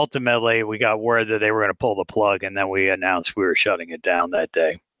ultimately, we got word that they were going to pull the plug, and then we announced we were shutting it down that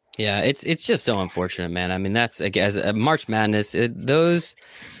day. Yeah, it's just so unfortunate, man. I mean, that's as a March Madness.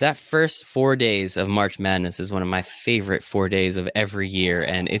 That first 4 days of March Madness is one of my favorite 4 days of every year,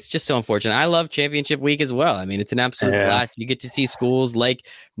 and it's just so unfortunate. I love Championship Week as well. I mean, it's an absolute blast. You get to see schools like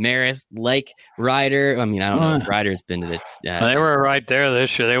Marist, like Rider. I mean, I don't know if Rider's been to the. They were right there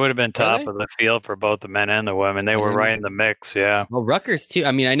this year. They would have been top of the field for both the men and the women. They were right in the mix. Yeah. Well, Rutgers too.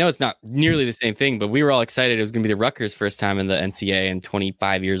 I mean, I know it's not nearly the same thing, but we were all excited it was going to be the Rutgers first time in the NCAA in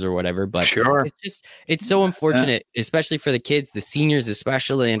 25 years or whatever. But sure, it's so unfortunate, especially for the kids, the seniors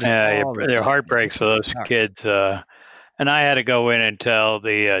especially, and just their heartbreaks for those kids. And I had to go in and tell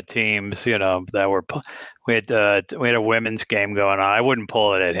the teams, that we had a women's game going on. I wouldn't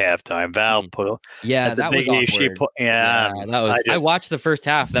pull it at halftime. Val put that was awkward. That was. I watched the first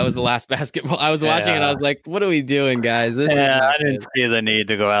half. That was the last basketball I was watching, and I was like, "What are we doing, guys?" I didn't see the need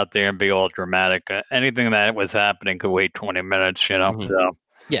to go out there and be all dramatic. Anything that was happening could wait 20 minutes, So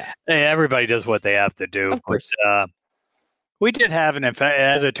everybody does what they have to do. Of course. But, we did have an infection.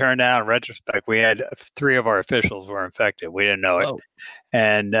 As it turned out, in retrospect, we had 3 of our officials were infected. We didn't know it.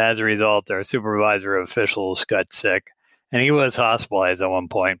 And as a result, our supervisor of officials got sick, and he was hospitalized at one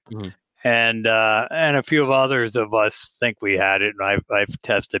point. And a few of others of us think we had it, and I've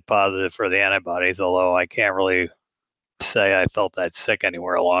tested positive for the antibodies, although I can't really say I felt that sick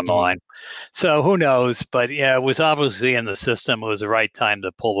anywhere along the line. So who knows? But it was obviously in the system. It was the right time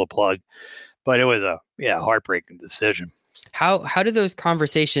to pull the plug, but it was a heartbreaking decision. How do those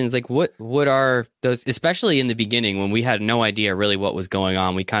conversations, like what are those, especially in the beginning when we had no idea really what was going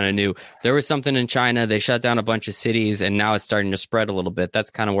on? We kind of knew there was something in China. They shut down a bunch of cities, and now it's starting to spread a little bit. That's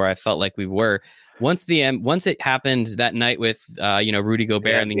kind of where I felt like we were. Once it happened that night with Rudy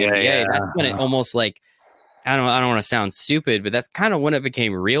Gobert and the NBA, that's when it almost like, I don't want to sound stupid, but that's kind of when it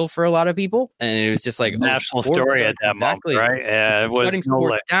became real for a lot of people, and it was just like national story at that moment, right? Yeah, it was shutting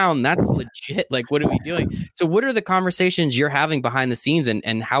sports down. That's legit. Like, what are we doing? So, what are the conversations you're having behind the scenes,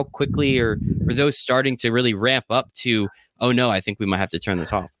 and how quickly are those starting to really ramp up to? Oh no, I think we might have to turn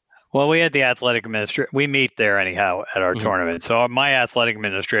this off. Well, we had the athletic administrator. We meet there anyhow at our tournament. So my athletic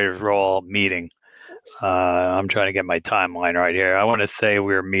administrators were all meeting. I'm trying to get my timeline right here. I want to say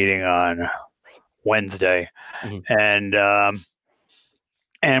we were meeting on Wednesday, and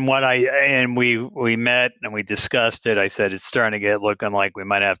we met and we discussed it. I said it's starting to get looking like we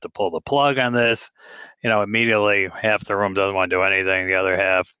might have to pull the plug on this. Immediately half the room doesn't want to do anything, the other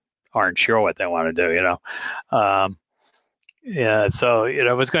half aren't sure what they want to do. So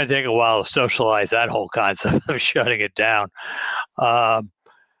it was going to take a while to socialize that whole concept of shutting it down.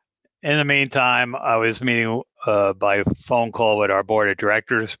 In the meantime, I was meeting by phone call with our board of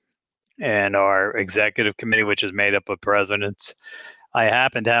directors and our executive committee, which is made up of presidents. I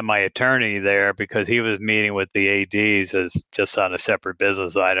happened to have my attorney there because he was meeting with the ADs as just on a separate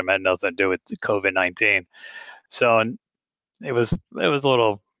business item, had nothing to do with COVID-19. So it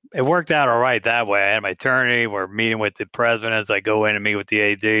worked out all right that way. I had my attorney, we're meeting with the presidents. I go in and meet with the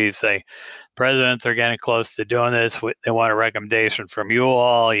ADs, say, presidents are getting close to doing this. They want a recommendation from you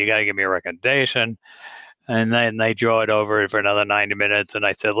all. You got to give me a recommendation. And then they draw it over for another 90 minutes. And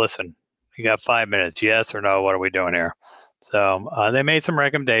I said, listen, you got 5 minutes. Yes or no? What are we doing here? So they made some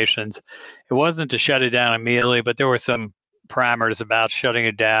recommendations. It wasn't to shut it down immediately, but there were some parameters about shutting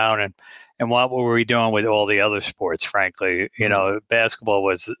it down and what were we doing with all the other sports, frankly. Basketball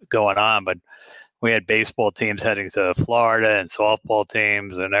was going on, but we had baseball teams heading to Florida and softball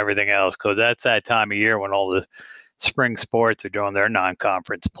teams and everything else because that's that time of year when all the spring sports are doing their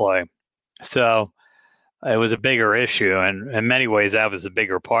non-conference play. So it was a bigger issue, and in many ways that was a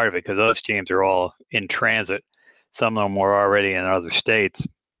bigger part of it because those teams are all in transit. Some of them were already in other states.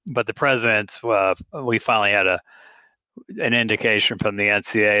 But the presidents, we finally had an indication from the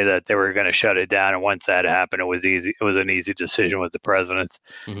NCAA that they were going to shut it down, and once that happened, it was easy. It was an easy decision with the presidents.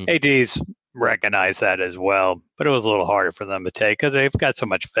 ADs recognized that as well, but it was a little harder for them to take because they've got so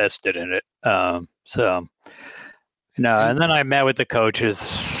much vested in it. And then I met with the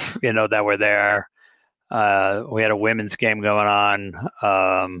coaches, that were there. We had a women's game going on,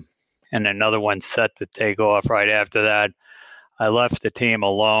 and another one set to take off right after that. I left the team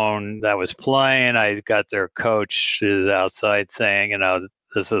alone that was playing. I got their coaches outside saying,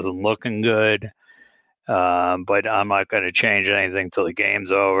 this isn't looking good, but I'm not going to change anything till the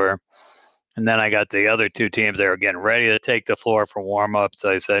game's over. And then I got the other two teams. They were getting ready to take the floor for warm-ups.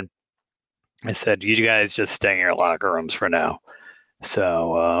 I said, you guys just stay in your locker rooms for now.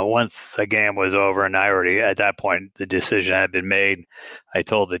 So once the game was over, and I already, at that point, the decision had been made, I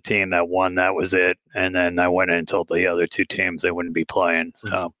told the team that won, that was it. And then I went in and told the other two teams they wouldn't be playing.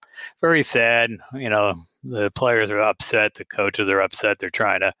 So very sad. The players are upset. The coaches are upset. They're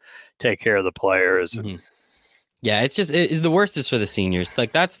trying to take care of the players. Yeah, it's just the worst is for the seniors.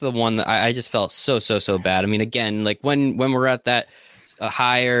 Like, that's the one that I just felt so bad. I mean, again, like when we're at that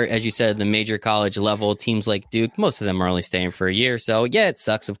higher, as you said, the major college level, teams like Duke, most of them are only staying for a year. So yeah, it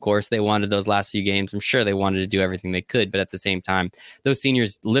sucks. Of course, they wanted those last few games. I'm sure they wanted to do everything they could, but at the same time, those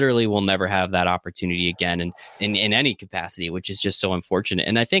seniors literally will never have that opportunity again, and in any capacity, which is just so unfortunate.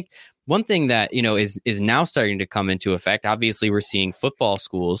 And I think one thing that is now starting to come into effect. Obviously, we're seeing football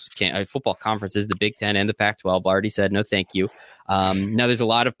schools, football conferences, the Big Ten and the Pac-12 already said no, thank you. Now, there's a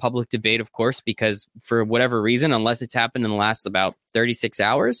lot of public debate, of course, because for whatever reason, unless it's happened in the last about 36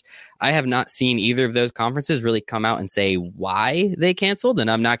 hours, I have not seen either of those conferences really come out and say why they canceled. And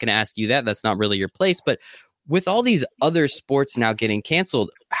I'm not going to ask you that. That's not really your place. But with all these other sports now getting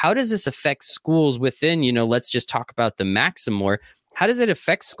canceled, how does this affect schools within, let's just talk about the MAC some more. How does it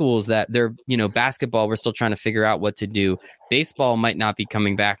affect schools that they're, basketball, we're still trying to figure out what to do. Baseball might not be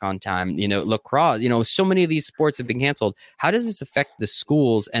coming back on time. Lacrosse, so many of these sports have been canceled. How does this affect the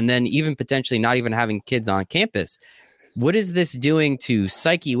schools? And then even potentially not even having kids on campus. What is this doing to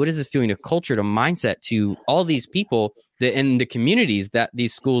psyche? What is this doing to culture, to mindset, to all these people and the communities that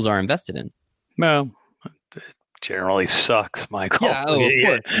these schools are invested in? Well, generally sucks, Michael. Yeah, of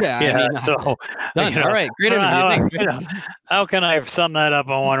course. Yeah, I mean, so done. All right, great interview. How can I sum that up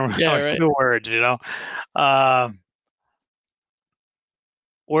in one or two words?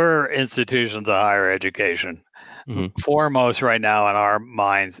 We're institutions of higher education. Foremost right now in our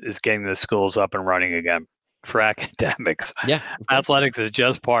minds is getting the schools up and running again for academics. Yeah, athletics is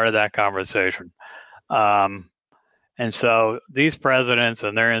just part of that conversation. And so these presidents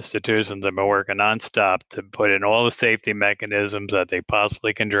and their institutions have been working nonstop to put in all the safety mechanisms that they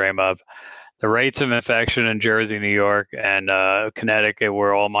possibly can dream of. The rates of infection in Jersey, New York, and Connecticut,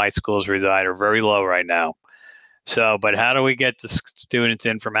 where all my schools reside, are very low right now. So, but how do we get the students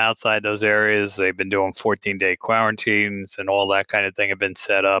in from outside those areas? They've been doing 14-day quarantines and all that kind of thing have been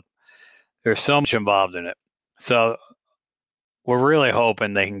set up. There's so much involved in it. So we're really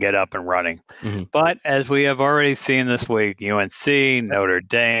hoping they can get up and running. But as we have already seen this week, UNC, Notre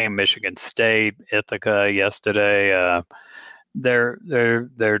Dame, Michigan State, Ithaca yesterday,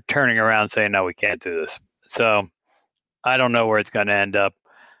 they're turning around saying, no, we can't do this. So I don't know where it's going to end up.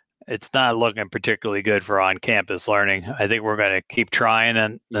 It's not looking particularly good for on-campus learning. I think we're going to keep trying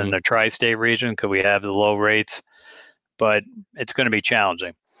in the tri-state region because we have the low rates, but it's going to be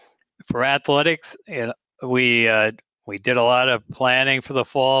challenging. For athletics, we did a lot of planning for the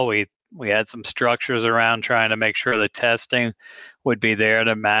fall. We had some structures around trying to make sure the testing would be there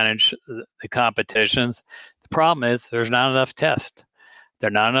to manage the competitions. The problem is there's not enough tests.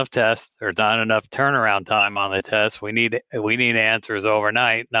 There's not enough tests. There's not enough turnaround time on the tests. We need answers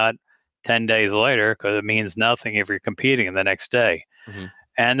overnight, not 10 days later, because it means nothing if you're competing the next day.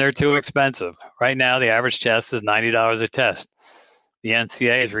 And they're too expensive. Right now, the average test is $90 a test. The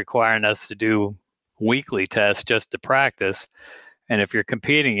NCAA is requiring us to do weekly tests just to practice. And if you're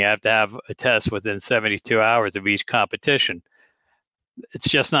competing, you have to have a test within 72 hours of each competition. It's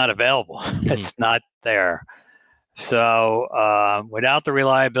just not available. It's not there. So without the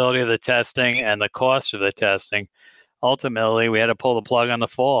reliability of the testing and the cost of the testing, ultimately we had to pull the plug on the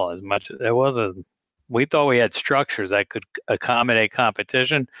fall. As much as it wasn't, we thought we had structures that could accommodate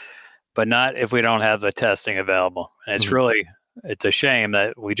competition, but not if we don't have the testing available. And it's really, it's a shame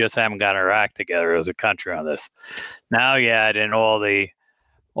that we just haven't got our act together as a country on this. Now you add in all the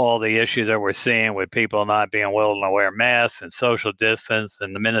issues that we're seeing with people not being willing to wear masks and social distance,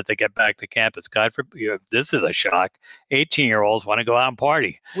 and the minute they get back to campus, God forbid, this is a shock. 18-year-olds want to go out and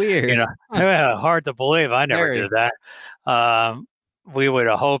party. Weird. Hard to believe. I never did that. We would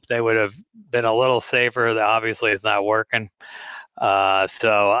have hoped they would have been a little safer. Obviously, it's not working.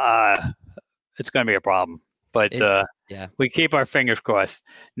 So it's going to be a problem. But we keep our fingers crossed.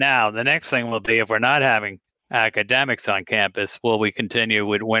 Now, the next thing will be, if we're not having academics on campus, will we continue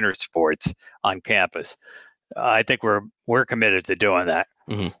with winter sports on campus? I think we're committed to doing that.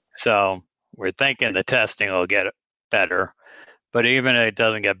 So we're thinking the testing will get better. But even if it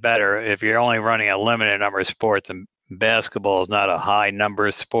doesn't get better, if you're only running a limited number of sports, and basketball is not a high number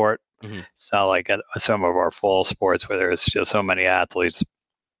of sport, it's not like some of our fall sports where there's just so many athletes.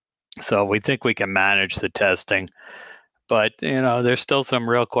 So we think we can manage the testing. But, there's still some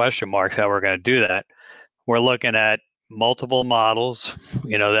real question marks how we're going to do that. We're looking at multiple models,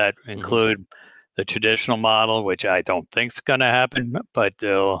 that include the traditional model, which I don't think is going to happen, but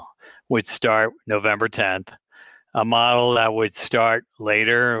would start November 10th. A model that would start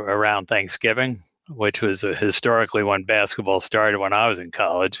later around Thanksgiving, which was historically when basketball started when I was in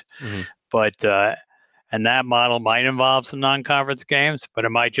college. But and that model might involve some non-conference games, but it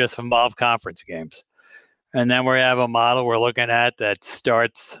might just involve conference games. And then we have a model we're looking at that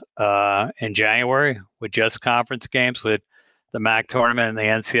starts in January with just conference games, with the MAC tournament and the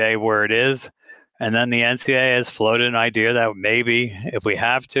NCAA where it is. And then the NCAA has floated an idea that maybe, if we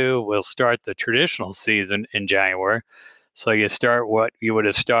have to, we'll start the traditional season in January. So you start what you would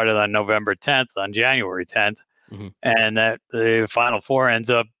have started on November 10th on January 10th, and that the Final Four ends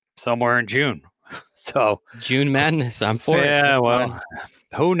up somewhere in June. So June Madness, I'm for it. Yeah, well,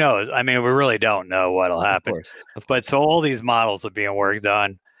 who knows? I mean, we really don't know what'll happen. Of course. But so all these models are being worked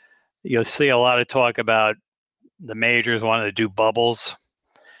on. You'll see a lot of talk about the majors wanting to do bubbles.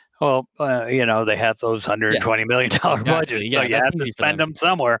 Well, they have those $120 million budgets, so you have to spend them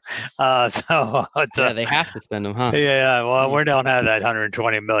somewhere. They have to spend them, huh? Yeah, well, we don't have that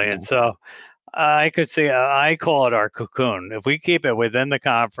 $120 million. Yeah. So I could see, I call it our cocoon. If we keep it within the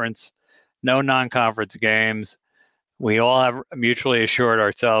conference, no non-conference games, we all have mutually assured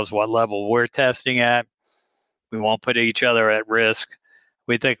ourselves what level we're testing at. We won't put each other at risk.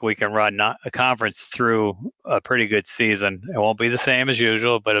 We think we can run a conference through a pretty good season. It won't be the same as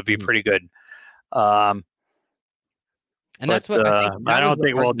usual, but it'll be pretty good. And that's what I don't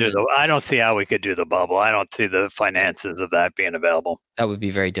think we'll do. I don't see how we could do the bubble. I don't see the finances of that being available. That would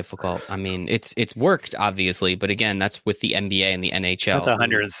be very difficult. I mean, it's worked obviously, but again, that's with the NBA and the NHL. That's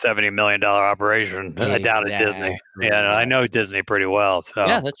 $170 million operation. Exactly. I doubt it, Disney. Yeah, I know Disney pretty well. So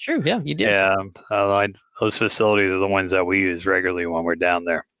yeah, that's true. Yeah, you do. Yeah, those facilities are the ones that we use regularly when we're down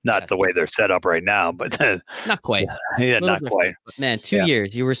there. Not the way they're set up right now, but not quite. Yeah, not quite. Man, 2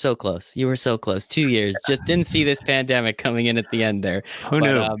 years. You were so close. 2 years. Just didn't see this pandemic coming in at the end there. Who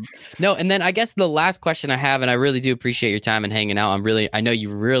knew? No, and then I guess the last question I have, and I really do appreciate your time and hanging out. I know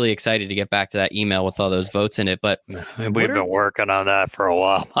you're really excited to get back to that email with all those votes in it, but we've been working on that for a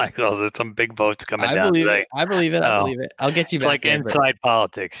while, Michael. There's some big votes coming down today. I believe it. I'll get you it's back. It's like inside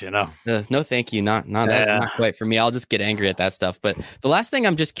politics, No, thank you. That's not quite for me. I'll just get angry at that stuff. But the last thing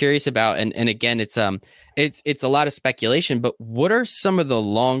I'm just curious about, and again, it's a lot of speculation, but what are some of the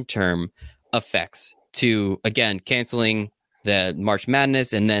long-term effects to, again, canceling the March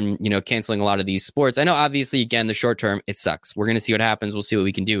Madness and then, canceling a lot of these sports? I know obviously, again, the short term, it sucks. We're going to see what happens. We'll see what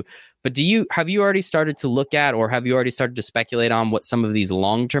we can do. But have you already started to look at, or have you already started to speculate on what some of these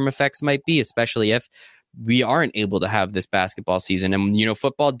long-term effects might be, especially if we aren't able to have this basketball season and,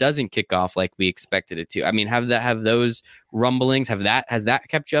 football doesn't kick off like we expected it to? I mean, have those rumblings, has that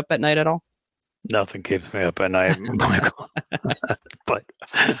kept you up at night at all? Nothing keeps me up at night, Michael. But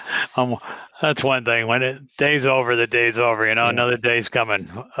that's one thing. When the day's over, another day's coming.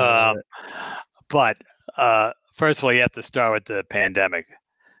 But first of all, you have to start with the pandemic.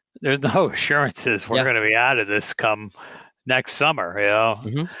 There's no assurances we're going to be out of this come next summer.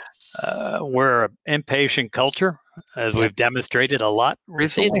 We're an impatient culture, as we've demonstrated a lot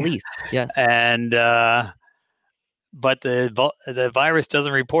recently. To say the least, yes. And but the virus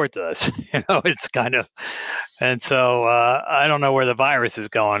doesn't report to us. It's kind of, and so I don't know where the virus is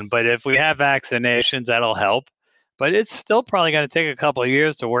going. But if we have vaccinations, that'll help. But it's still probably going to take a couple of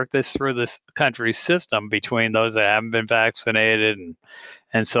years to work this through this country's system between those that haven't been vaccinated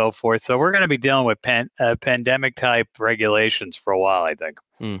and so forth. So we're going to be dealing with pandemic type regulations for a while, I think.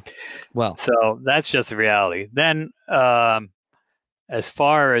 Well, so that's just the reality. Then, as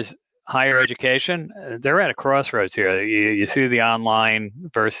far as higher education, they're at a crossroads here. You see the online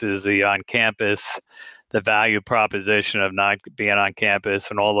versus the on campus, the value proposition of not being on campus,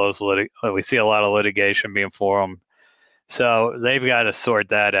 and all those. We see a lot of litigation being formed. So they've got to sort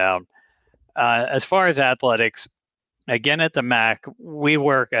that out. As far as athletics, again, at the MAC, we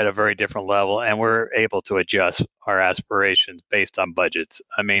work at a very different level, and we're able to adjust our aspirations based on budgets.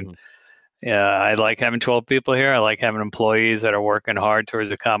 I mean, yeah, I like having 12 people here. I like having employees that are working hard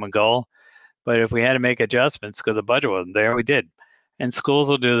towards a common goal. But if we had to make adjustments because the budget wasn't there, we did. And schools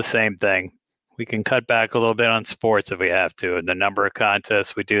will do the same thing. We can cut back a little bit on sports if we have to, and the number of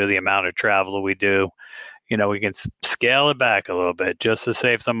contests we do, the amount of travel we do. We can scale it back a little bit just to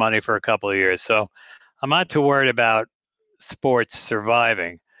save some money for a couple of years. So I'm not too worried about sports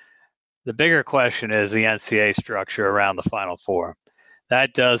surviving. The bigger question is the NCAA structure around the Final Four.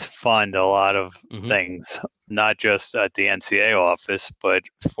 That does fund a lot of things, not just at the NCAA office, but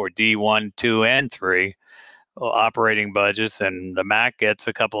for D1, 2, and 3 operating budgets. And the MAC gets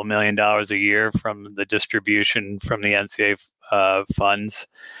a couple of $1 million a year from the distribution from the NCAA funds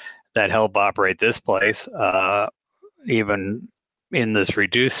that help operate this place. Even in this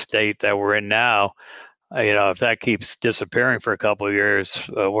reduced state that we're in now, if that keeps disappearing for a couple of years,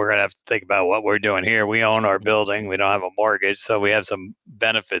 we're going to have to think about what we're doing here. We own our building. We don't have a mortgage, so we have some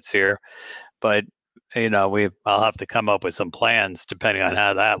benefits here. But, I'll have to come up with some plans depending on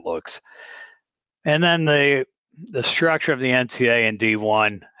how that looks. And then the structure of the NCAA and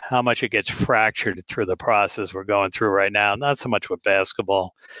D1, how much it gets fractured through the process we're going through right now. Not so much with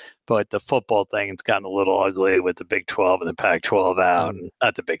basketball, but the football thing's gotten a little ugly with the Big 12 and the Pac-12 out.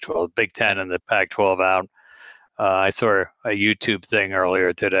 Not the Big 12, Big 10 and the Pac-12 out. I saw a YouTube thing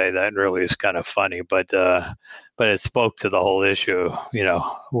earlier today that really is kind of funny, but it spoke to the whole issue.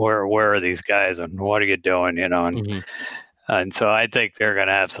 Where are these guys and what are you doing? And so I think they're going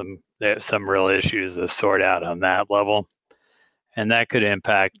to have some real issues to sort out on that level, and that could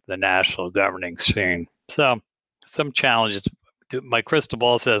impact the national governing scene. So some challenges. My crystal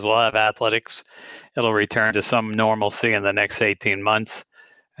ball says we'll have athletics. It'll return to some normalcy in the next 18 months,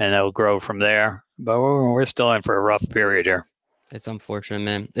 and it'll grow from there. But we're still in for a rough period here. It's unfortunate,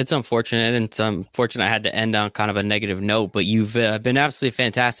 man. It's unfortunate, and it's unfortunate I had to end on kind of a negative note, but you've been absolutely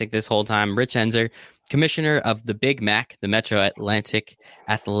fantastic this whole time. Rich Ensor, Commissioner of the Big MAC, the Metro Atlantic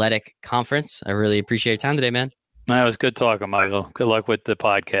Athletic Conference. I really appreciate your time today, man. That was good talking, Michael. Good luck with the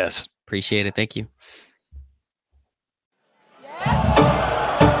podcast. Appreciate it. Thank you.